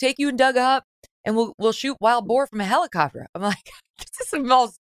 We'll take you and Doug up and we'll shoot wild boar from a helicopter. I'm like, this is a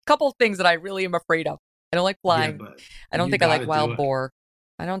couple things that I really am afraid of. I don't like flying. Yeah, I don't think I like wild boar.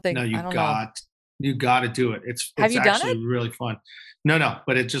 I don't think. No, you know. You got to do it. It's Have you actually done it? really fun. No,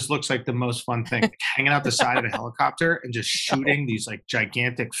 but it just looks like the most fun thing. Like, hanging out the side of a helicopter and just shooting these like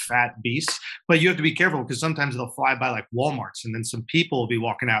gigantic fat beasts. But you have to be careful because sometimes they'll fly by like Walmarts and then some people will be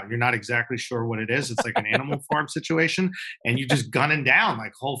walking out. You're not exactly sure what it is. It's like an animal farm situation and you just gunning down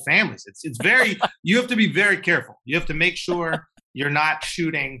like whole families. It's very, you have to be very careful. You have to make sure you're not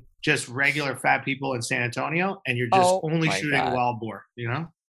shooting just regular fat people in San Antonio and you're just only shooting wild boar,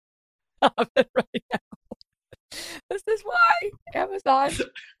 stop it right now. This is why Amazon.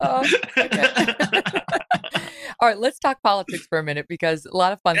 Okay. All right, let's talk politics for a minute because a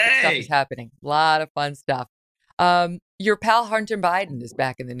lot of fun stuff is happening. A lot of fun stuff. Your pal Hunter Biden is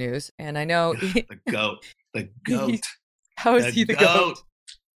back in the news, and I know the goat. How is he the goat?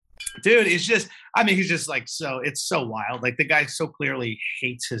 Dude, he's just like, it's so wild. Like, the guy so clearly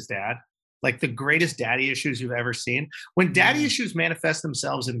hates his dad. Like, the greatest daddy issues you've ever seen. When daddy issues manifest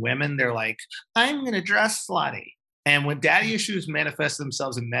themselves in women, they're like, I'm going to dress slutty. And when daddy issues manifest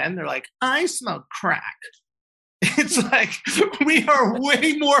themselves in men, they're like, I smoke crack. It's like we are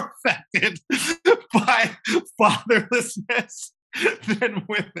way more affected by fatherlessness than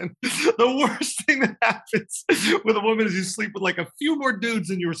women. The worst thing that happens with a woman is you sleep with like a few more dudes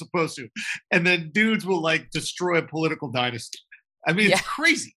than you were supposed to. And then dudes will like destroy a political dynasty. I mean, it's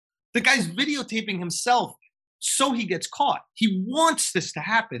crazy. The guy's videotaping himself so he gets caught. He wants this to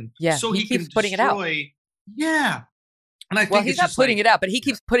happen so he keeps putting it out. Yeah. And I think he's not putting it out, but he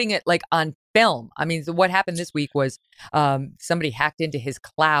keeps putting it like on film. I mean, so what happened this week was somebody hacked into his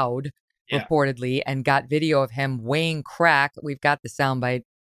cloud reportedly and got video of him weighing crack. We've got the soundbite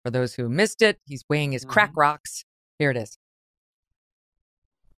for those who missed it. He's weighing his crack rocks. Here it is.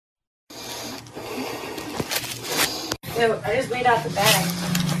 So I just weighed out the bag.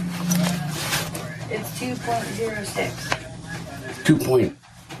 It's 2.06.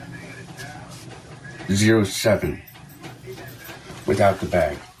 2.07 without the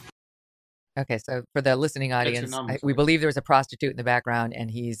bag. Okay, so for the listening audience, we believe there was a prostitute in the background,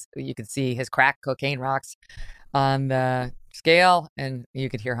 and you could see his crack cocaine rocks on the scale, and you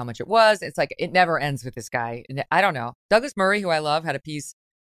could hear how much it was. It's like it never ends with this guy. And I don't know. Douglas Murray, who I love, had a piece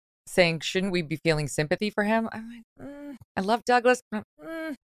saying, shouldn't we be feeling sympathy for him? I'm like, I love Douglas. But,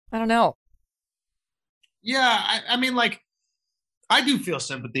 I don't know. Yeah, I mean, like, I do feel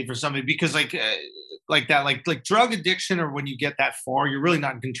sympathy for somebody because like drug addiction, or when you get that far, you're really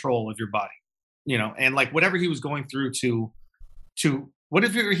not in control of your body, you know. And like whatever he was going through to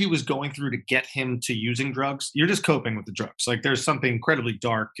whatever he was going through to get him to using drugs, you're just coping with the drugs. Like, there's something incredibly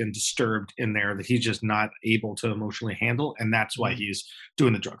dark and disturbed in there that he's just not able to emotionally handle, and that's why he's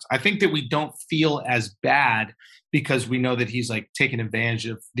doing the drugs. I think that we don't feel as bad because we know that he's like taking advantage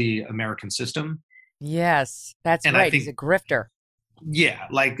of the American system. Yes, that's right. He's a grifter. Yeah,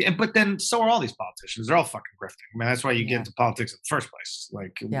 like, but then so are all these politicians. They're all fucking grifting. I mean, that's why you get into politics in the first place.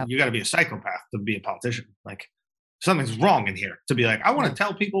 Like, you got to be a psychopath to be a politician. Like, something's wrong in here to be like, I want to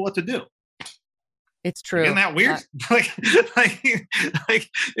tell people what to do. It's true. Isn't that weird? Like,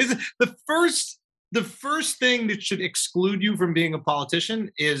 is it the first thing that should exclude you from being a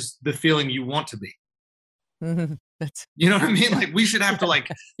politician is the feeling you want to be. You know what I mean? Like, we should have to like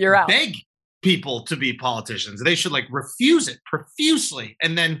You're out. Beg people to be politicians. They should like refuse it profusely,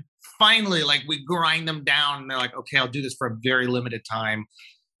 and then finally like we grind them down and they're like, okay, I'll do this for a very limited time.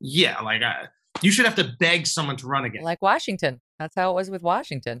 Yeah, like you should have to beg someone to run again, like Washington. That's how it was with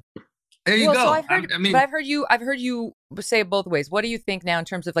Washington. There you go. So I've heard you say it both ways. What do you think now in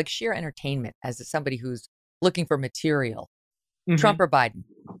terms of like sheer entertainment as somebody who's looking for material? Trump or Biden?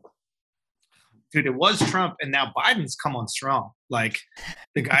 Dude, it was Trump, and now Biden's come on strong. Like,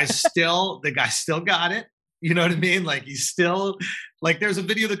 the guy still got it. You know what I mean? Like, he's still like, there's a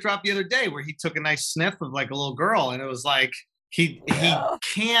video that dropped the other day where he took a nice sniff of like a little girl, and it was like he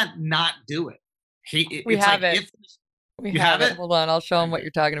can't not do it. We have it. Hold on, I'll show him what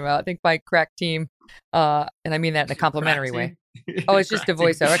you're talking about. I think my crack team, and I mean that in a complimentary way. Oh, it's just a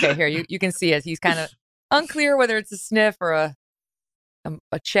voiceover. Okay, here you can see it. He's kind of unclear whether it's a sniff or a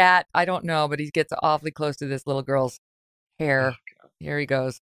chat. I don't know, but he gets awfully close to this little girl's hair. Here he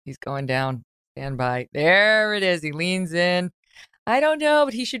goes. He's going down. Stand by. There it is. He leans in. I don't know,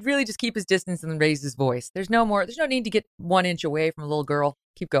 but he should really just keep his distance and raise his voice. There's no need to get 1 inch away from a little girl.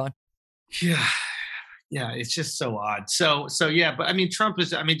 Keep going. Yeah. Yeah, it's just so odd. So yeah, but I mean,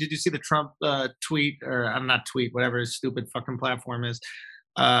 did you see the Trump tweet, or I'm not tweet, whatever his stupid fucking platform is?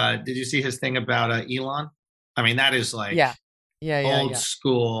 Did you see his thing about Elon? I mean, that is like old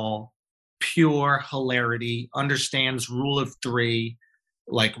school, pure hilarity, understands rule of three,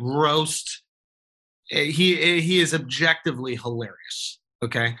 like roast. He is objectively hilarious.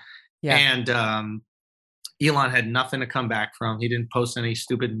 Okay. Yeah. And Elon had nothing to come back from. He didn't post any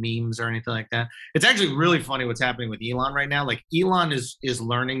stupid memes or anything like that. It's actually really funny what's happening with Elon right now. Like, Elon is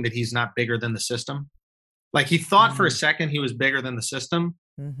learning that he's not bigger than the system. Like, he thought for a second he was bigger than the system.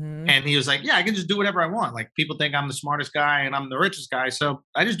 And he was like, yeah, I can just do whatever I want. Like, people think I'm the smartest guy and I'm the richest guy, so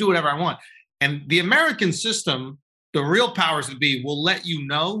I just do whatever I want. And the American system, the real powers that be, will let you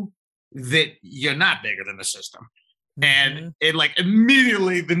know that you're not bigger than the system. And it like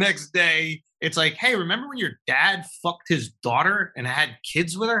immediately the next day, it's like, hey, remember when your dad fucked his daughter and had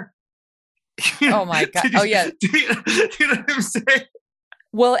kids with her? Oh my God. Oh yeah. Do you know what I'm saying?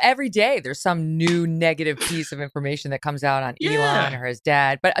 Well, every day there's some new negative piece of information that comes out on Elon or his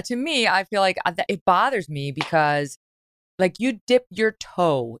dad. But to me, I feel like it bothers me because like you dip your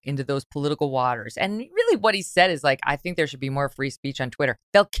toe into those political waters. And really what he said is like, I think there should be more free speech on Twitter.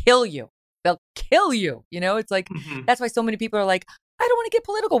 They'll kill you. They'll kill you. You know, it's like, that's why so many people are like, I don't want to get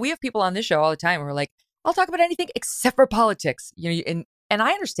political. We have people on this show all the time who are like, I'll talk about anything except for politics. You know, and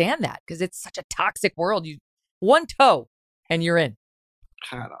I understand that because it's such a toxic world. You one toe and you're in.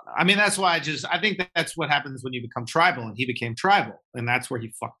 I don't know. I mean, that's why I think that's what happens when you become tribal, and he became tribal, and that's where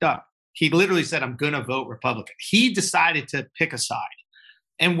he fucked up. He literally said, I'm going to vote Republican. He decided to pick a side.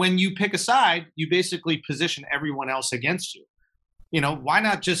 And when you pick a side, you basically position everyone else against you. You know, why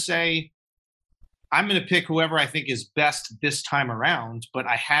not just say, I'm going to pick whoever I think is best this time around, but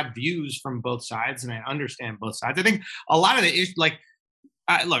I have views from both sides and I understand both sides. I think a lot of the issues, like,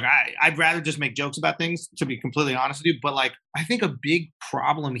 I'd rather just make jokes about things, to be completely honest with you. But like, I think a big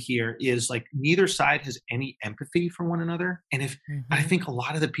problem here is like neither side has any empathy for one another. And I think a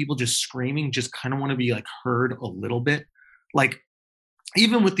lot of the people just screaming just kind of want to be like heard a little bit. Like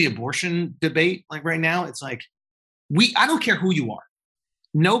even with the abortion debate, like right now, it's like, I don't care who you are.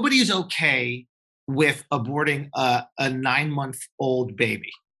 Nobody's okay with aborting a 9-month-old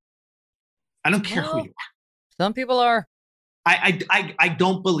baby. I don't care who you are. Some people are. I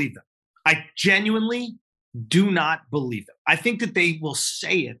don't believe them. I genuinely do not believe them. I think that they will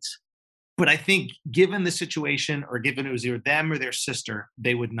say it, but I think given the situation or given it was either them or their sister,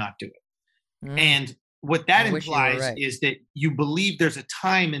 they would not do it. And what that implies is that you believe there's a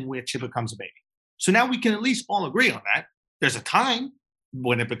time in which it becomes a baby. So now we can at least all agree on that. There's a time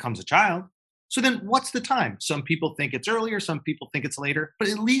when it becomes a child. So then what's the time? Some people think it's earlier. Some people think it's later. But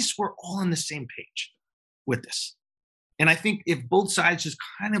at least we're all on the same page with this. And I think if both sides just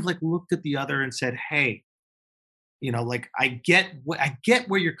kind of like looked at the other and said, hey, you know, like I get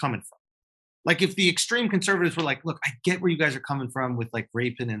where you're coming from. Like if the extreme conservatives were like, look, I get where you guys are coming from with like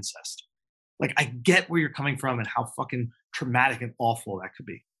rape and incest. Like I get where you're coming from and how fucking traumatic and awful that could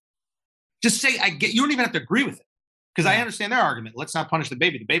be. Just say, I get, you don't even have to agree with it. Because I understand their argument. Let's not punish the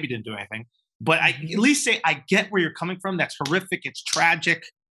baby. The baby didn't do anything. But I at least say, I get where you're coming from. That's horrific. It's tragic.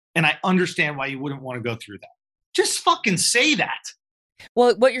 And I understand why you wouldn't want to go through that. Just fucking say that.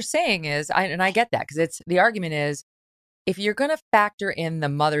 Well, what you're saying is, and I get that, because the argument is, if you're going to factor in the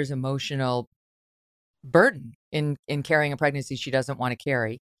mother's emotional burden in carrying a pregnancy she doesn't want to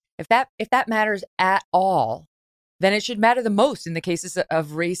carry, if that matters at all, then it should matter the most in the cases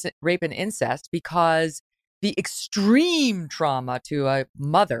of rape and incest, because the extreme trauma to a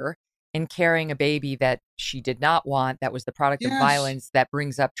mother in carrying a baby that she did not want, that was the product of violence, that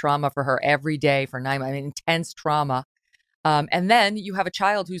brings up trauma for her every day for 9 months, intense trauma. And then you have a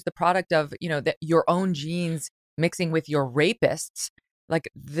child who's the product of, you know, your own genes mixing with your rapists, like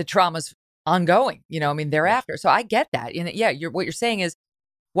the trauma's ongoing, you know, I mean, thereafter. So I get that. And what you're saying is,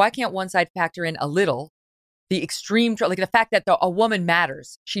 why can't one side factor in a little the extreme, like the fact that a woman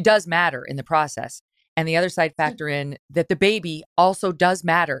matters, she does matter in the process. And the other side factor in that the baby also does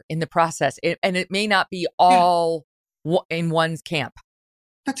matter in the process. And it may not be all in one's camp.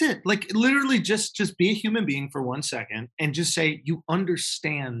 That's it. Like literally just be a human being for 1 second and just say you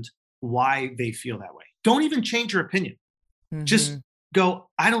understand why they feel that way. Don't even change your opinion. Just go,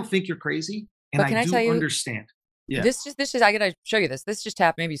 I don't think you're crazy. And I do understand. Yeah. This is, I got to show you this. This just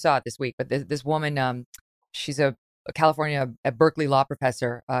happened. Maybe you saw it this week, but this woman, she's a California, a Berkeley law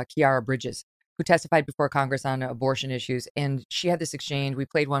professor, Kiara Bridges, who testified before Congress on abortion issues. And she had this exchange. We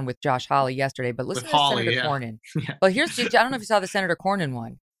played one with Josh Hawley yesterday, but listen to Senator Cornyn. Well, I don't know if you saw the Senator Cornyn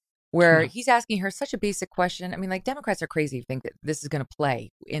one, where he's asking her such a basic question. I mean, like, Democrats are crazy to think that this is going to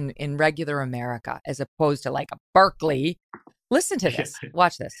play in regular America as opposed to like a Berkeley. Listen to this.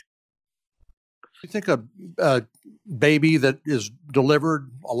 Watch this. You think a baby that is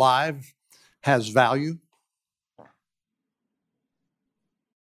delivered alive has value?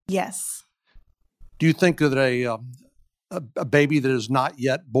 Yes. Do you think that a baby that is not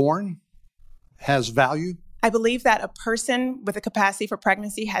yet born has value? I believe that a person with a capacity for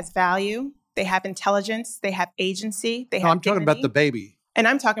pregnancy has value. They have intelligence. They have agency. They have I'm talking about the baby. And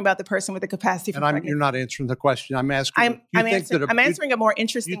I'm talking about the person with the capacity for pregnancy. You're not answering the question. I'm asking. I'm answering a more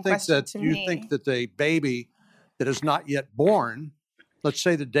interesting question to me. You think that the baby that is not yet born, let's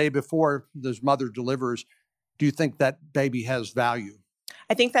say the day before this mother delivers, do you think that baby has value?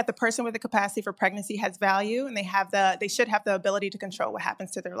 I think that the person with the capacity for pregnancy has value, and they should have the ability to control what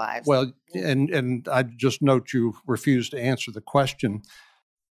happens to their lives. Well, and I just note you refused to answer the question.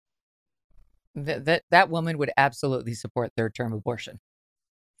 That woman would absolutely support third-term abortion.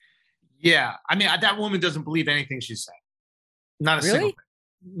 Yeah. I mean, that woman doesn't believe anything she's saying. Not a single thing.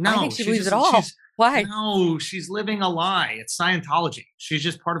 No, I think she believes it all. Why? No, she's living a lie. It's Scientology. She's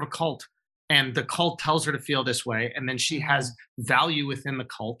just part of a cult. And the cult tells her to feel this way. And then she has value within the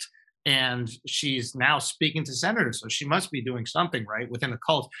cult. And she's now speaking to senators. So she must be doing something right within the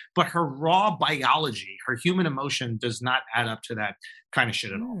cult. But her raw biology, her human emotion does not add up to that kind of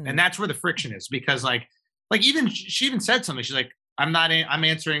shit at all. And that's where the friction is. Because like even she even said something. She's like, I'm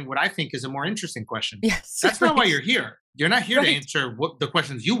answering what I think is a more interesting question. Yes. That's not why you're here. You're not here to answer what the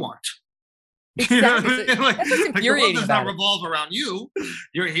questions you want. Exactly. You know what I mean? Like That's what's the world infuriating does about not revolve around you.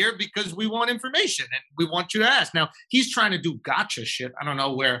 You're here because we want information and we want you to ask. Now, he's trying to do gotcha shit. I don't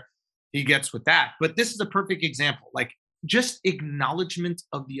know where he gets with that. But this is a perfect example. Like, just acknowledgement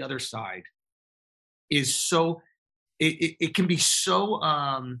of the other side is so, it can be so,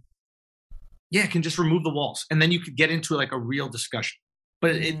 it can just remove the walls. And then you could get into like a real discussion.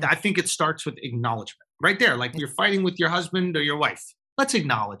 But I think it starts with acknowledgement right there. Like, you're fighting with your husband or your wife. Let's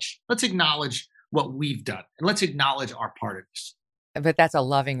acknowledge what we've done, and let's acknowledge our part of this. But that's a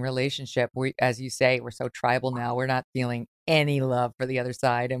loving relationship. As you say, we're so tribal now. We're not feeling any love for the other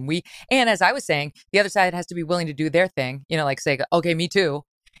side. And as I was saying, the other side has to be willing to do their thing, like say, okay, me too.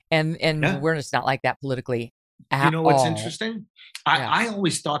 And we're just not like that politically at all. You know what's interesting? I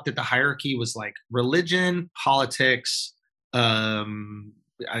always thought that the hierarchy was like religion, politics, I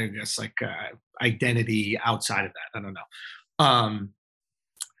guess like identity outside of that. I don't know.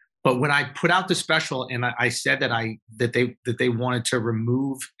 But when I put out the special and I said that they wanted to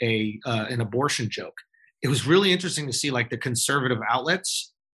remove an abortion joke, it was really interesting to see like the conservative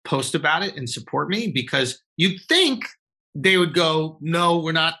outlets post about it and support me, because you'd think they would go, no,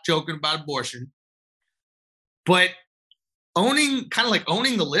 we're not joking about abortion. But owning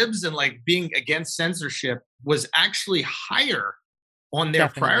the libs and like being against censorship was actually higher on their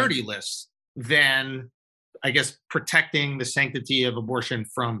priority list than, I guess, protecting the sanctity of abortion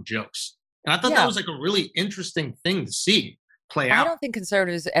from jokes. And I thought that was like a really interesting thing to see play out. I don't think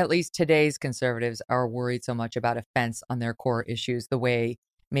conservatives, at least today's conservatives, are worried so much about offense on their core issues the way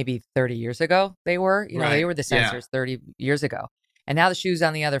maybe 30 years ago they were. They were the censors 30 years ago. And now the shoe's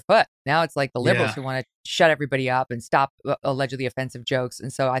on the other foot. Now it's like the liberals who want to shut everybody up and stop allegedly offensive jokes.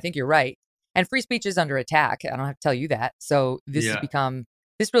 And so I think you're right. And free speech is under attack. I don't have to tell you that. So this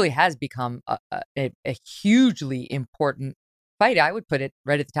really has become a hugely important fight. I would put it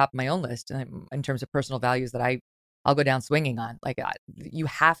right at the top of my own list in terms of personal values that I'll go down swinging on. Like, you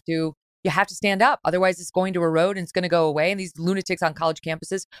have to stand up. Otherwise, it's going to erode and it's going to go away. And these lunatics on college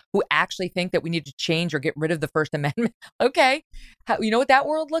campuses who actually think that we need to change or get rid of the First Amendment. Okay. You know what that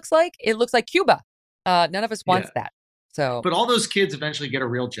world looks like? It looks like Cuba. None of us wants that. So, but all those kids eventually get a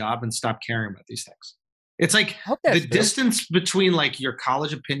real job and stop caring about these things. It's like the distance between like your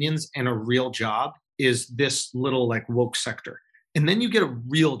college opinions and a real job is this little like woke sector. And then you get a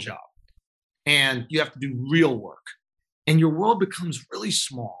real job and you have to do real work and your world becomes really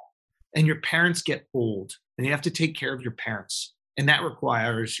small and your parents get old and you have to take care of your parents. And that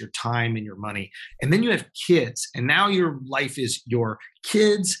requires your time and your money. And then you have kids and now your life is your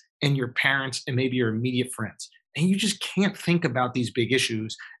kids and your parents and maybe your immediate friends. And you just can't think about these big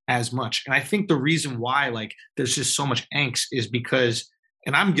issues as much. And I think the reason why like there's just so much angst is because,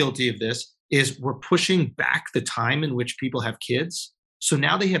 and I'm guilty of this, is we're pushing back the time in which people have kids. So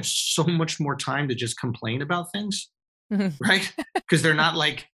now they have so much more time to just complain about things, right? Because they're not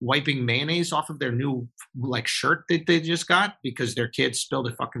like wiping mayonnaise off of their new like shirt that they just got because their kids spilled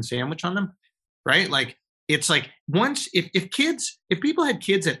a fucking sandwich on them, right? Like, it's like once, if people had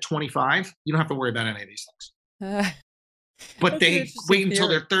kids at 25, you don't have to worry about any of these things. But they wait until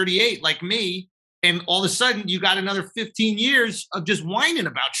they're 38 like me, and all of a sudden you got another 15 years of just whining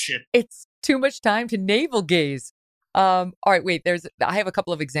about shit. It's too much time to navel gaze. All right, wait, I have a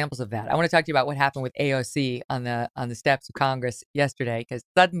couple of examples of that. I want to talk to you about what happened with AOC on the steps of Congress yesterday, because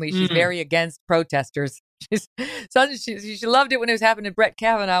suddenly she's very against protesters. She loved it when it was happening to Brett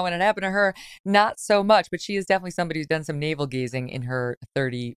Kavanaugh. When it happened to her, not so much, but she is definitely somebody who's done some navel gazing in her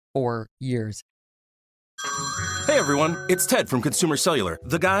 34 years. Hey everyone, it's Ted from Consumer Cellular,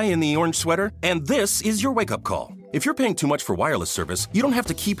 the guy in the orange sweater, and this is your wake-up call. If you're paying too much for wireless service, you don't have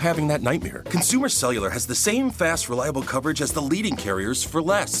to keep having that nightmare. Consumer Cellular has the same fast, reliable coverage as the leading carriers for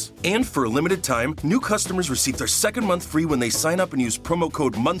less. And for a limited time, new customers receive their second month free when they sign up and use promo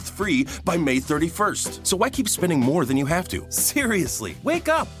code MONTHFREE by May 31st. So why keep spending more than you have to? Seriously, wake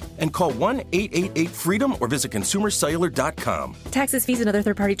up and call 1-888-FREEDOM or visit consumercellular.com. Taxes, fees, and other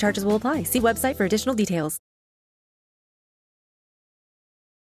third-party charges will apply. See website for additional details.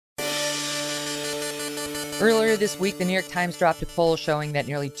 Earlier this week, the New York Times dropped a poll showing that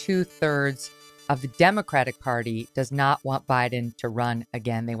nearly 2/3 of the Democratic Party does not want Biden to run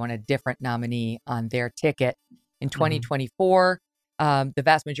again. They want a different nominee on their ticket. In 2024, the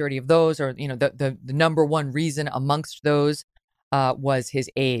vast majority of those, or the number one reason amongst those, was his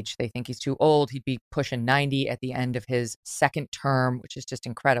age. They think he's too old. He'd be pushing 90 at the end of his second term, which is just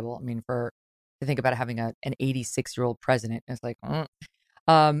incredible. I mean, to think about having an 86-year-old president, it's like.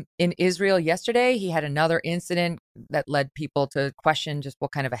 In Israel yesterday, he had another incident that led people to question just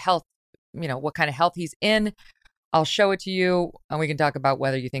what kind of health he's in. I'll show it to you, and we can talk about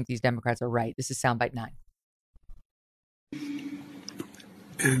whether you think these Democrats are right. This is Soundbite 9.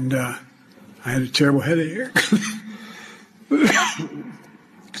 And I had a terrible headache.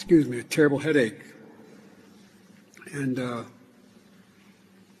 Excuse me, a terrible headache. And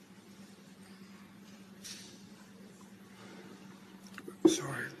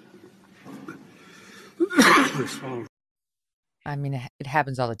sorry. I mean, it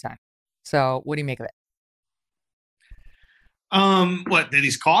happens all the time. So what do you make of it? What, that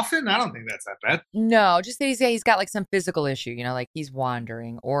he's coughing? I don't think that's that bad. No, just that he's got like some physical issue, like he's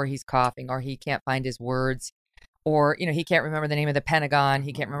wandering, or he's coughing, or he can't find his words, or, he can't remember the name of the Pentagon.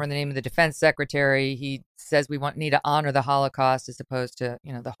 He can't remember the name of the defense secretary. He says we need to honor the Holocaust as opposed to,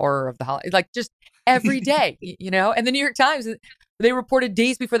 the horror of the Holocaust. Like just every day, and the New York Times, they reported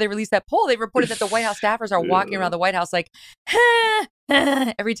days before they released that poll, they reported that the White House staffers are walking around the White House like,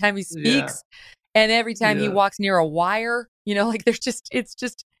 every time he speaks. Yeah. And every time he walks near a wire, like it's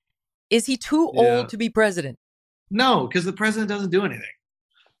just, is he too old to be president? No, because the president doesn't do anything.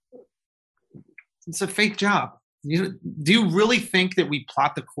 It's a fake job. Do you really think that we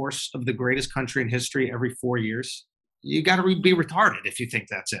plot the course of the greatest country in history every 4 years? You got to be retarded if you think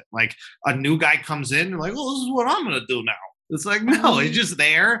that's it. Like a new guy comes in and like, well, this is what I'm going to do now. It's like, no, it's just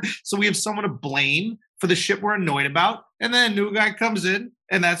there. So we have someone to blame for the shit we're annoyed about. And then a new guy comes in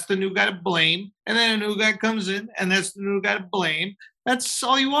and that's the new guy to blame. And then a new guy comes in and that's the new guy to blame. That's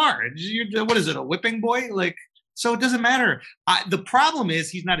all you are. What is it, a whipping boy? Like, so it doesn't matter. The problem is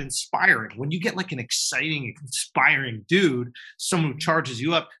he's not inspiring. When you get like an exciting, inspiring dude, someone who charges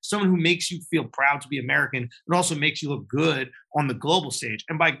you up, someone who makes you feel proud to be American, and also makes you look good on the global stage.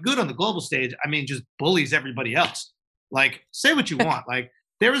 And by good on the global stage, I mean just bullies everybody else. Like, say what you want. Like,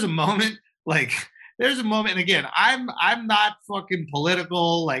 there was a moment, and again, I'm not fucking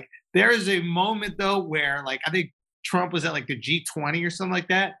political. Like, there is a moment though where, like, I think Trump was at like the G20 or something like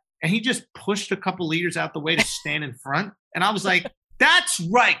that, and he just pushed a couple leaders out the way to stand in front. And I was like, that's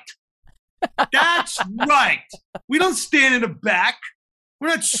right. That's right. We don't stand in the back. We're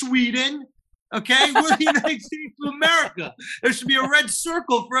not Sweden. Okay? We're the United States of America. There should be a red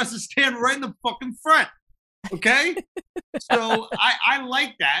circle for us to stand right in the fucking front. Okay? So I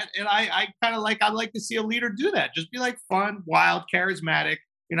like that. And I like to see a leader do that. Just be like fun, wild, charismatic.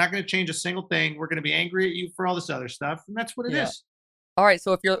 You're not going to change a single thing. We're going to be angry at you for all this other stuff. And that's what it is. All right.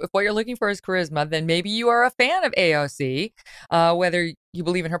 So if what you're looking for is charisma, then maybe you are a fan of AOC, whether you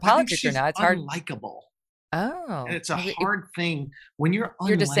believe in her politics or not. It's hard. Unlikable. Oh. And it's a hard thing when you're unlikable.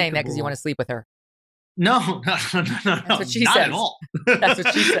 You're just saying that because you want to sleep with her. No. That's what she not says. At all. That's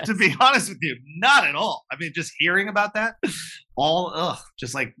what she says. To be honest with you, not at all. I mean, just hearing about that,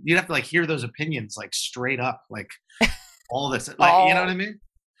 just like you'd have to like hear those opinions like straight up, like all this, like you know what I mean?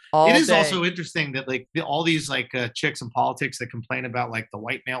 It is also interesting that like all these like chicks in politics that complain about like the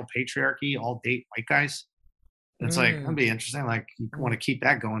white male patriarchy all date white guys. It's like that'd be interesting. Like you want to keep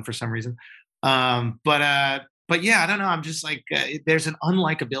that going for some reason. But yeah, I don't know. I'm just like there's an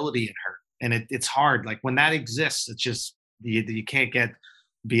unlikability in her. And it's hard. Like when that exists, it's just you can't get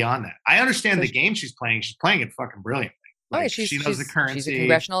beyond that. I understand the game she's playing. She's playing it fucking brilliantly. Like, she knows the currency. She's a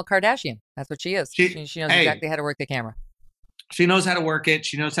congressional Kardashian. That's what she is. She knows exactly how to work the camera. She knows how to work it.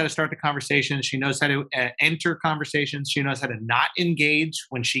 She knows how to start the conversation. She knows how to enter conversations. She knows how to not engage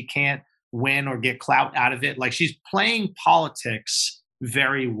when she can't win or get clout out of it. Like she's playing politics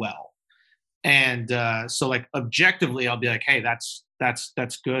very well. And so like objectively, I'll be like, hey, that's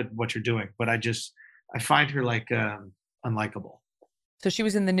good what you're doing. But I find her like unlikable. So she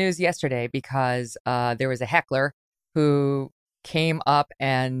was in the news yesterday because there was a heckler who came up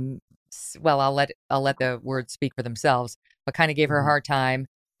and well, I'll let the words speak for themselves, but kind of gave her a hard time.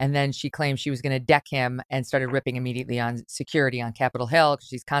 And then she claimed she was going to deck him and started ripping immediately on security on Capitol Hill because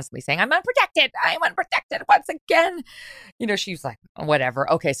she's constantly saying, I'm unprotected once again. You know, she's like,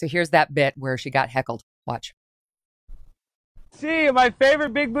 whatever. Okay, so here's that bit where she got heckled. Watch. See, my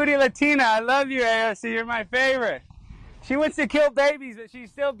favorite big booty Latina. I love you, AOC. You're my favorite. She wants to kill babies, but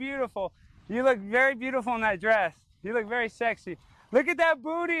she's still beautiful. You look very beautiful in that dress. You look very sexy. Look at that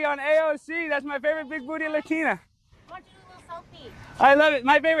booty on AOC. That's my favorite big booty Latina. I love it.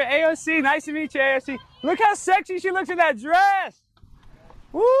 My favorite AOC. Nice to meet you, AOC. Look how sexy she looks in that dress.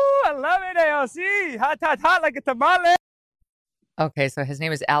 Woo, I love it, AOC. Hot, hot, hot like a tamale. Okay, so his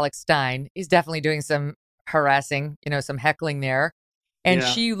name is Alex Stein. He's definitely doing some harassing, some heckling there. And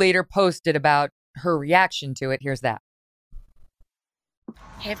she later posted about her reaction to it. Here's that.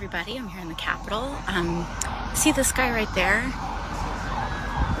 Hey, everybody. I'm here in the Capitol. See this guy right there?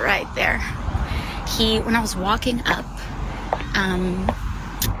 Right there. When I was walking up,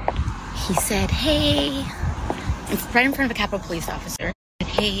 he said, hey, right in front of a Capitol police officer,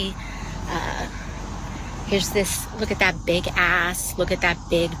 hey, here's this, look at that big ass, look at that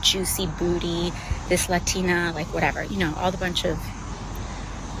big juicy booty, this Latina, like whatever, all the bunch of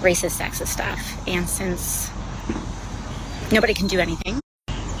racist, sexist stuff. And since nobody can do anything,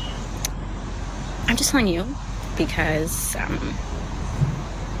 I'm just telling you because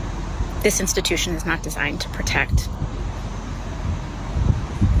this institution is not designed to protect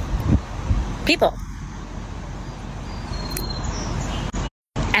people.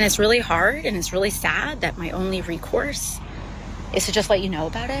 And it's really hard and it's really sad that my only recourse is to just let you know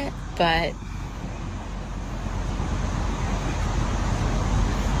about it. But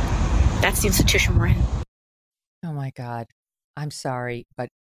that's the institution we're in. Oh my God. I'm sorry, but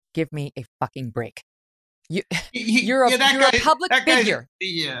give me a fucking break. You're a public figure.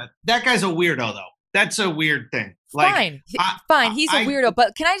 That guy's a weirdo, though. That's a weird thing. Fine. He's a weirdo.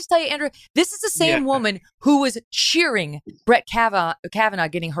 But can I just tell you, Andrew, this is the same woman who was cheering Brett Kavanaugh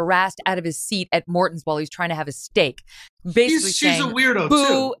getting harassed out of his seat at Morton's while he's trying to have a steak. Basically she's saying, a weirdo, boo,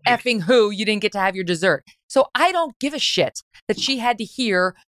 too. effing who, you didn't get to have your dessert. So I don't give a shit that she had to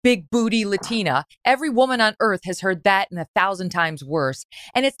hear big booty Latina. Every woman on earth has heard that and 1,000 times worse.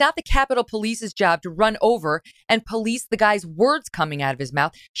 And it's not the Capitol Police's job to run over and police the guy's words coming out of his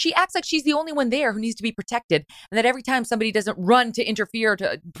mouth. She acts like she's the only one there who needs to be protected. And that every time somebody doesn't run to interfere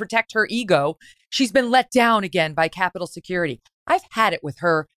to protect her ego, she's been let down again by Capitol security. I've had it with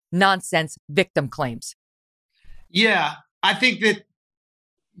her nonsense victim claims. Yeah, I think that,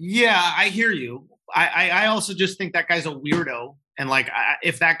 I hear you. I also just think that guy's a weirdo. And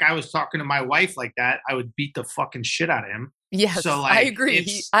if that guy was talking to my wife like that, I would beat the fucking shit out of him. Yes, so, I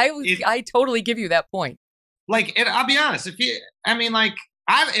agree. I totally give you that point. I'll be honest.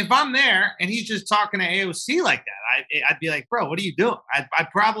 If I'm there and he's just talking to AOC like that, I'd be like, bro, what are you doing? I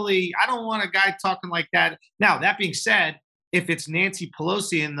don't want a guy talking like that. Now, that being said, if it's Nancy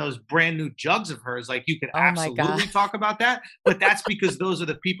Pelosi and those brand new jugs of hers, you could absolutely talk about that. But that's because those are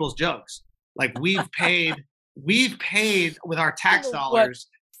the people's jugs. We've paid with our tax dollars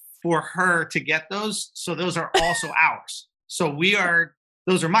for her to get those. So those are also ours. So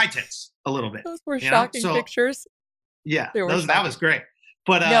those are my tits a little bit. Those were shocking pictures. Yeah, that was great.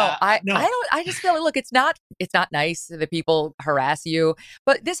 But I just feel like, look, it's not nice that people harass you,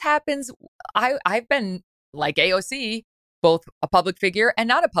 but this happens. I've been like AOC, both a public figure and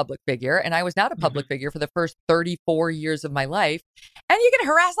not a public figure. And I was not a public figure for the first 34 years of my life. And you get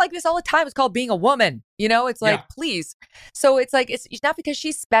harassed like this all the time. It's called being a woman. It's please. So it's it's not because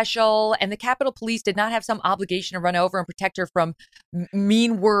she's special. And the Capitol Police did not have some obligation to run over and protect her from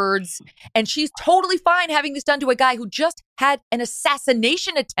mean words. And she's totally fine having this done to a guy who just had an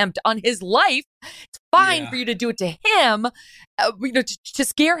assassination attempt on his life. It's fine for you to do it to him, to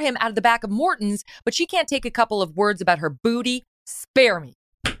scare him out of the back of Morton's. But she can't take a couple of words about her booty. Spare me.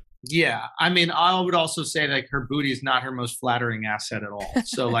 Yeah. I would also say her booty is not her most flattering asset at all.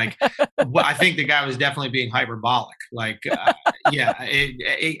 So I think the guy was definitely being hyperbolic. I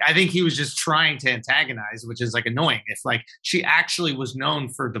think he was just trying to antagonize, which is annoying. If she actually was known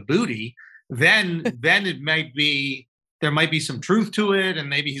for the booty, then it might be, there might be some truth to it.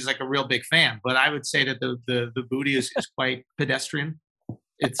 And maybe he's a real big fan, but I would say that the booty is quite pedestrian.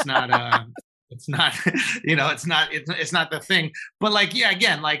 It's not, it's not the thing, but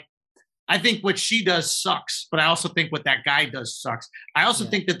I think what she does sucks, but I also think what that guy does sucks. I also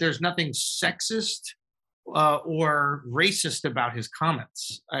think that there's nothing sexist or racist about his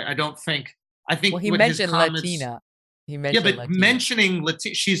comments. I think he mentioned Latina. Latina. Mentioning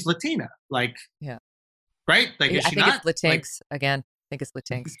she's Latina, right? Is she not? It's Latinx again. think it's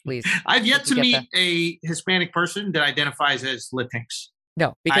Latinx, please. I've yet to Get meet a Hispanic person that identifies as Latinx.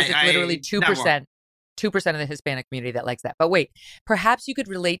 No, because it's literally 2%. 2% of the Hispanic community that likes that. But wait, perhaps you could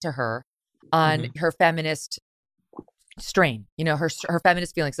relate to her on her feminist strain, you know, her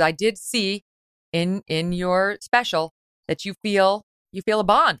feminist feelings. I did see in your special that you feel a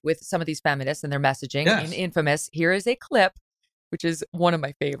bond with some of these feminists and their messaging. Yes. In Infamous, here is a clip, which is one of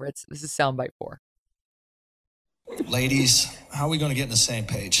my favorites. This is soundbite 4. Ladies, how are we going to get on the same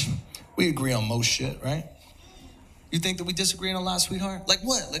page? We agree on most shit, right? You think that we disagree on a lot, sweetheart? Like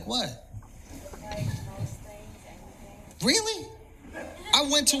what? Like what? Really? I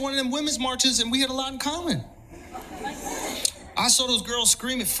went to one of them women's marches and we had a lot in common. I saw those girls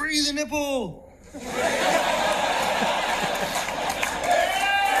screaming, "Free the nipple!"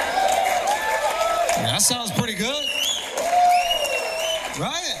 That sounds pretty good.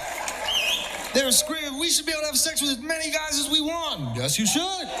 Right? They were screaming, "We should be able to have sex with as many guys as we want." Yes, you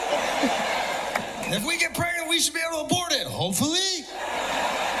should. If we get pregnant, we should be able to abort it. Hopefully.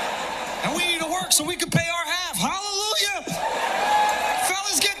 And we need to work so we can pay our half. Hallelujah.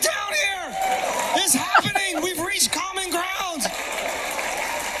 Fellas, get down here. It's happening. We've reached common ground.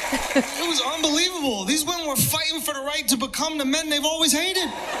 It was unbelievable. These women were fighting for the right to become the men they've always hated.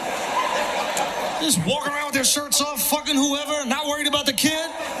 Just walking around with their shirts off, fucking whoever, not worried about the kid.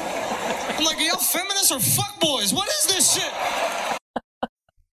 I'm like, are y'all feminists or fuckboys? What is this shit?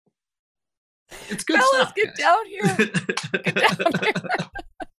 It's good Fellas, stuff. get down here. Get down here.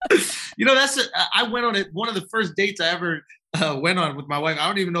 You know, I went on it. One of the first dates I ever went on with my wife. I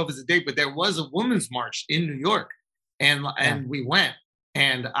don't even know if it's a date, but there was a women's march in New York, and we went,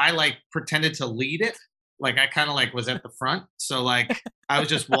 and I like pretended to lead it. Like I kind of like was at the front. So like I was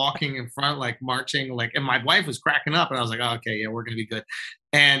just walking in front, like marching, like, and my wife was cracking up and I was like, oh, okay, yeah, we're going to be good.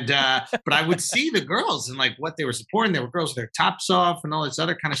 And, but I would see the girls and like what they were supporting. There were girls with their tops off and all this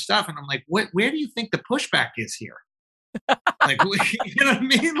other kind of stuff. And I'm like, where do you think the pushback is here? Like, you know what I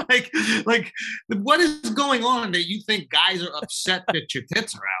mean? Like what is going on that you think guys are upset that your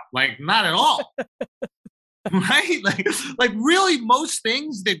tits are out? Like, not at all. Right? Like really most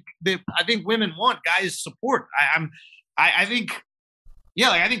things that I think women want, guys support. I think, yeah,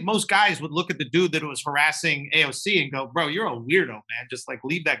 like I think most guys would look at the dude that was harassing AOC and go, bro, you're a weirdo, man. Just like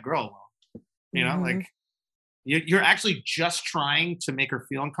leave that girl alone. You know, like you're actually just trying to make her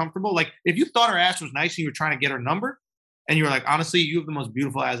feel uncomfortable. Like if you thought her ass was nice and you were trying to get her number and you were like, honestly, you have the most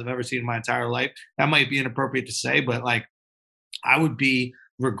beautiful ass I've ever seen in my entire life. That might be inappropriate to say, but like I would be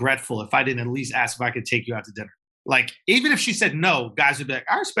regretful if I didn't at least ask if I could take you out to dinner. Like, even if she said no, guys would be like,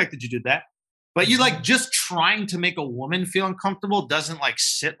 I respect that you did that. But you like just trying to make a woman feel uncomfortable doesn't like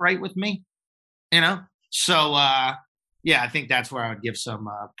sit right with me, you know? So, yeah, I think that's where I would give some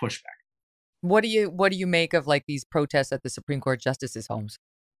pushback. What do you make of like these protests at the Supreme Court justices' homes?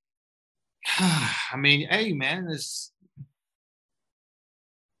 I mean, hey, man, it's,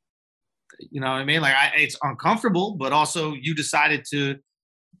 you know what I mean? Like, it's uncomfortable, but also you decided to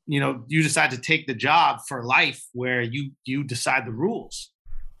take the job for life where you decide the rules.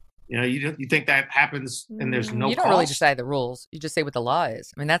 You know, you think that happens and there's no You don't cost? really decide the rules. You just say what the law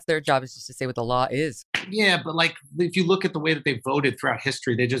is. I mean, that's their job, is just to say what the law is. Yeah, but like if you look at the way that they voted throughout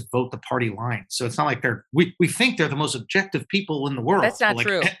history, they just vote the party line. So it's not like we think they're the most objective people in the world. That's not like,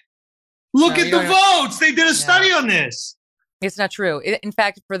 true. Look at the votes. They did a study on this. It's not true. In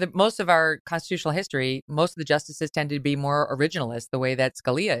fact, for most of our constitutional history, most of the justices tended to be more originalist, the way that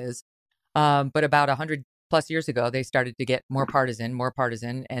Scalia is. But about 100 plus years ago, they started to get more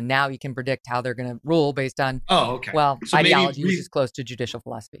partisan, and now you can predict how they're going to rule based on, well, so ideology, which is close to judicial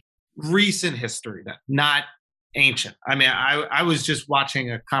philosophy. Recent history, then, not ancient. I mean, I was just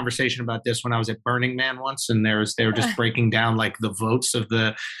watching a conversation about this when I was at Burning Man once, and they were just breaking down like the votes of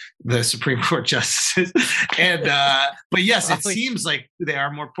the Supreme Court justices, and but yes, it seems like they are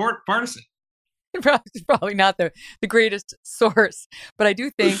more partisan. It's probably not the greatest source, but I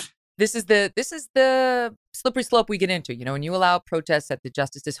do think this is the slippery slope we get into. You know, when you allow protests at the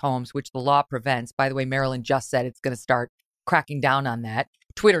justices' homes, which the law prevents. By the way, Maryland just said it's going to start cracking down on that.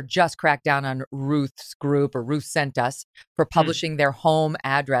 Twitter just cracked down on Ruth's group, or Ruth Sent Us, for publishing their home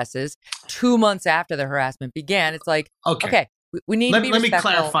addresses 2 months after the harassment began. It's like, okay, we need to be Let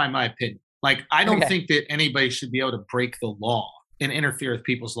respectful. me clarify my opinion. Like, I don't think that anybody should be able to break the law and interfere with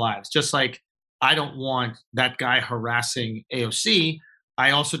people's lives. Just like I don't want that guy harassing AOC.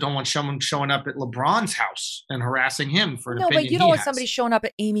 I also don't want someone showing up at LeBron's house and harassing him for an opinion. No, but you don't want somebody showing up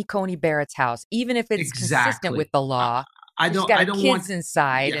at Amy Coney Barrett's house, even if it's consistent with the law. I don't kids want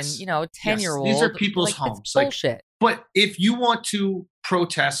inside, yes, and 10-year-old. These are people's homes. It's bullshit. But if you want to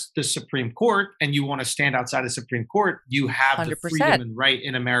protest the Supreme Court and you want to stand outside the Supreme Court, you have 100%. the freedom and right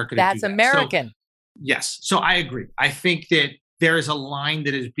in America to That's do that. American. So, yes. So I agree. I think that there is a line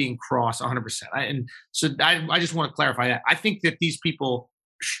that is being crossed 100%. I just want to clarify that. I think that these people,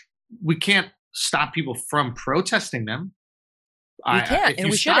 we can't stop people from protesting them. We can't,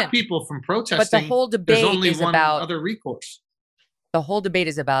 and we shouldn't. Stop people from protesting, but the whole debate there's only is one about other recourse. The whole debate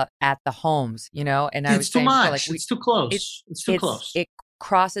is about at the homes, and I was It's too saying, much. It's too close. It's too close. It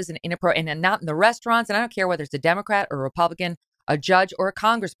crosses an inappropriate, and not in the restaurants. And I don't care whether it's a Democrat or a Republican, a judge or a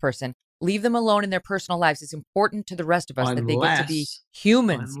congressperson. Leave them alone in their personal lives. It's important to the rest of us that they get to be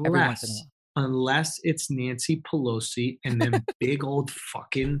humans every once in a while. Unless it's Nancy Pelosi and them big old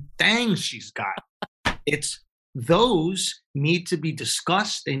fucking things she's got. Those need to be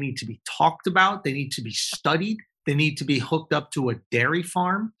discussed. They need to be talked about. They need to be studied. They need to be hooked up to a dairy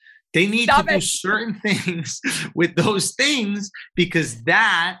farm. They need to do certain things with those things because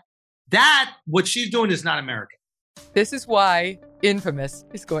what she's doing is not American. This is why Infamous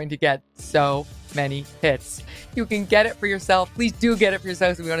is going to get so many hits. You can get it for yourself. Please do get it for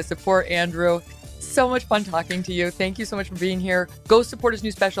yourself. So we want to support Andrew. So much fun talking to you. Thank you so much for being here. Go support his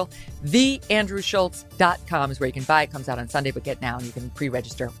new special. TheAndrewSchulz.com is where you can buy it. It comes out on Sunday, but get now and you can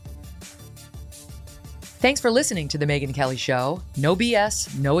pre-register. Thanks for listening to The Megyn Kelly Show. No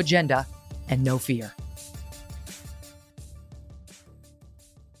BS, no agenda, and no fear.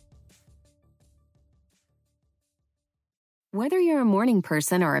 Whether you're a morning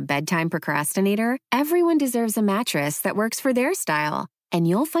person or a bedtime procrastinator, everyone deserves a mattress that works for their style. And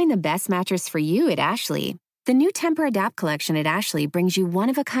you'll find the best mattress for you at Ashley. The new Temper-Adapt collection at Ashley brings you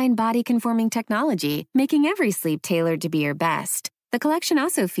one-of-a-kind body-conforming technology, making every sleep tailored to be your best. The collection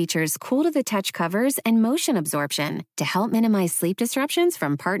also features cool-to-the-touch covers and motion absorption to help minimize sleep disruptions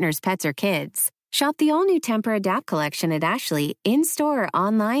from partners, pets, or kids. Shop the all-new Temper-Adapt collection at Ashley, in-store or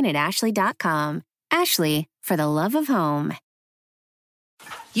online at ashley.com. Ashley, for the love of home.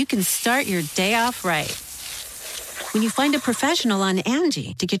 You can start your day off right when you find a professional on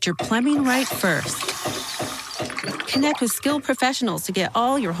Angie to get your plumbing right first. Connect with skilled professionals to get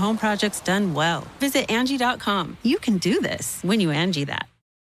all your home projects done well. Visit Angie.com. You can do this when you Angie that.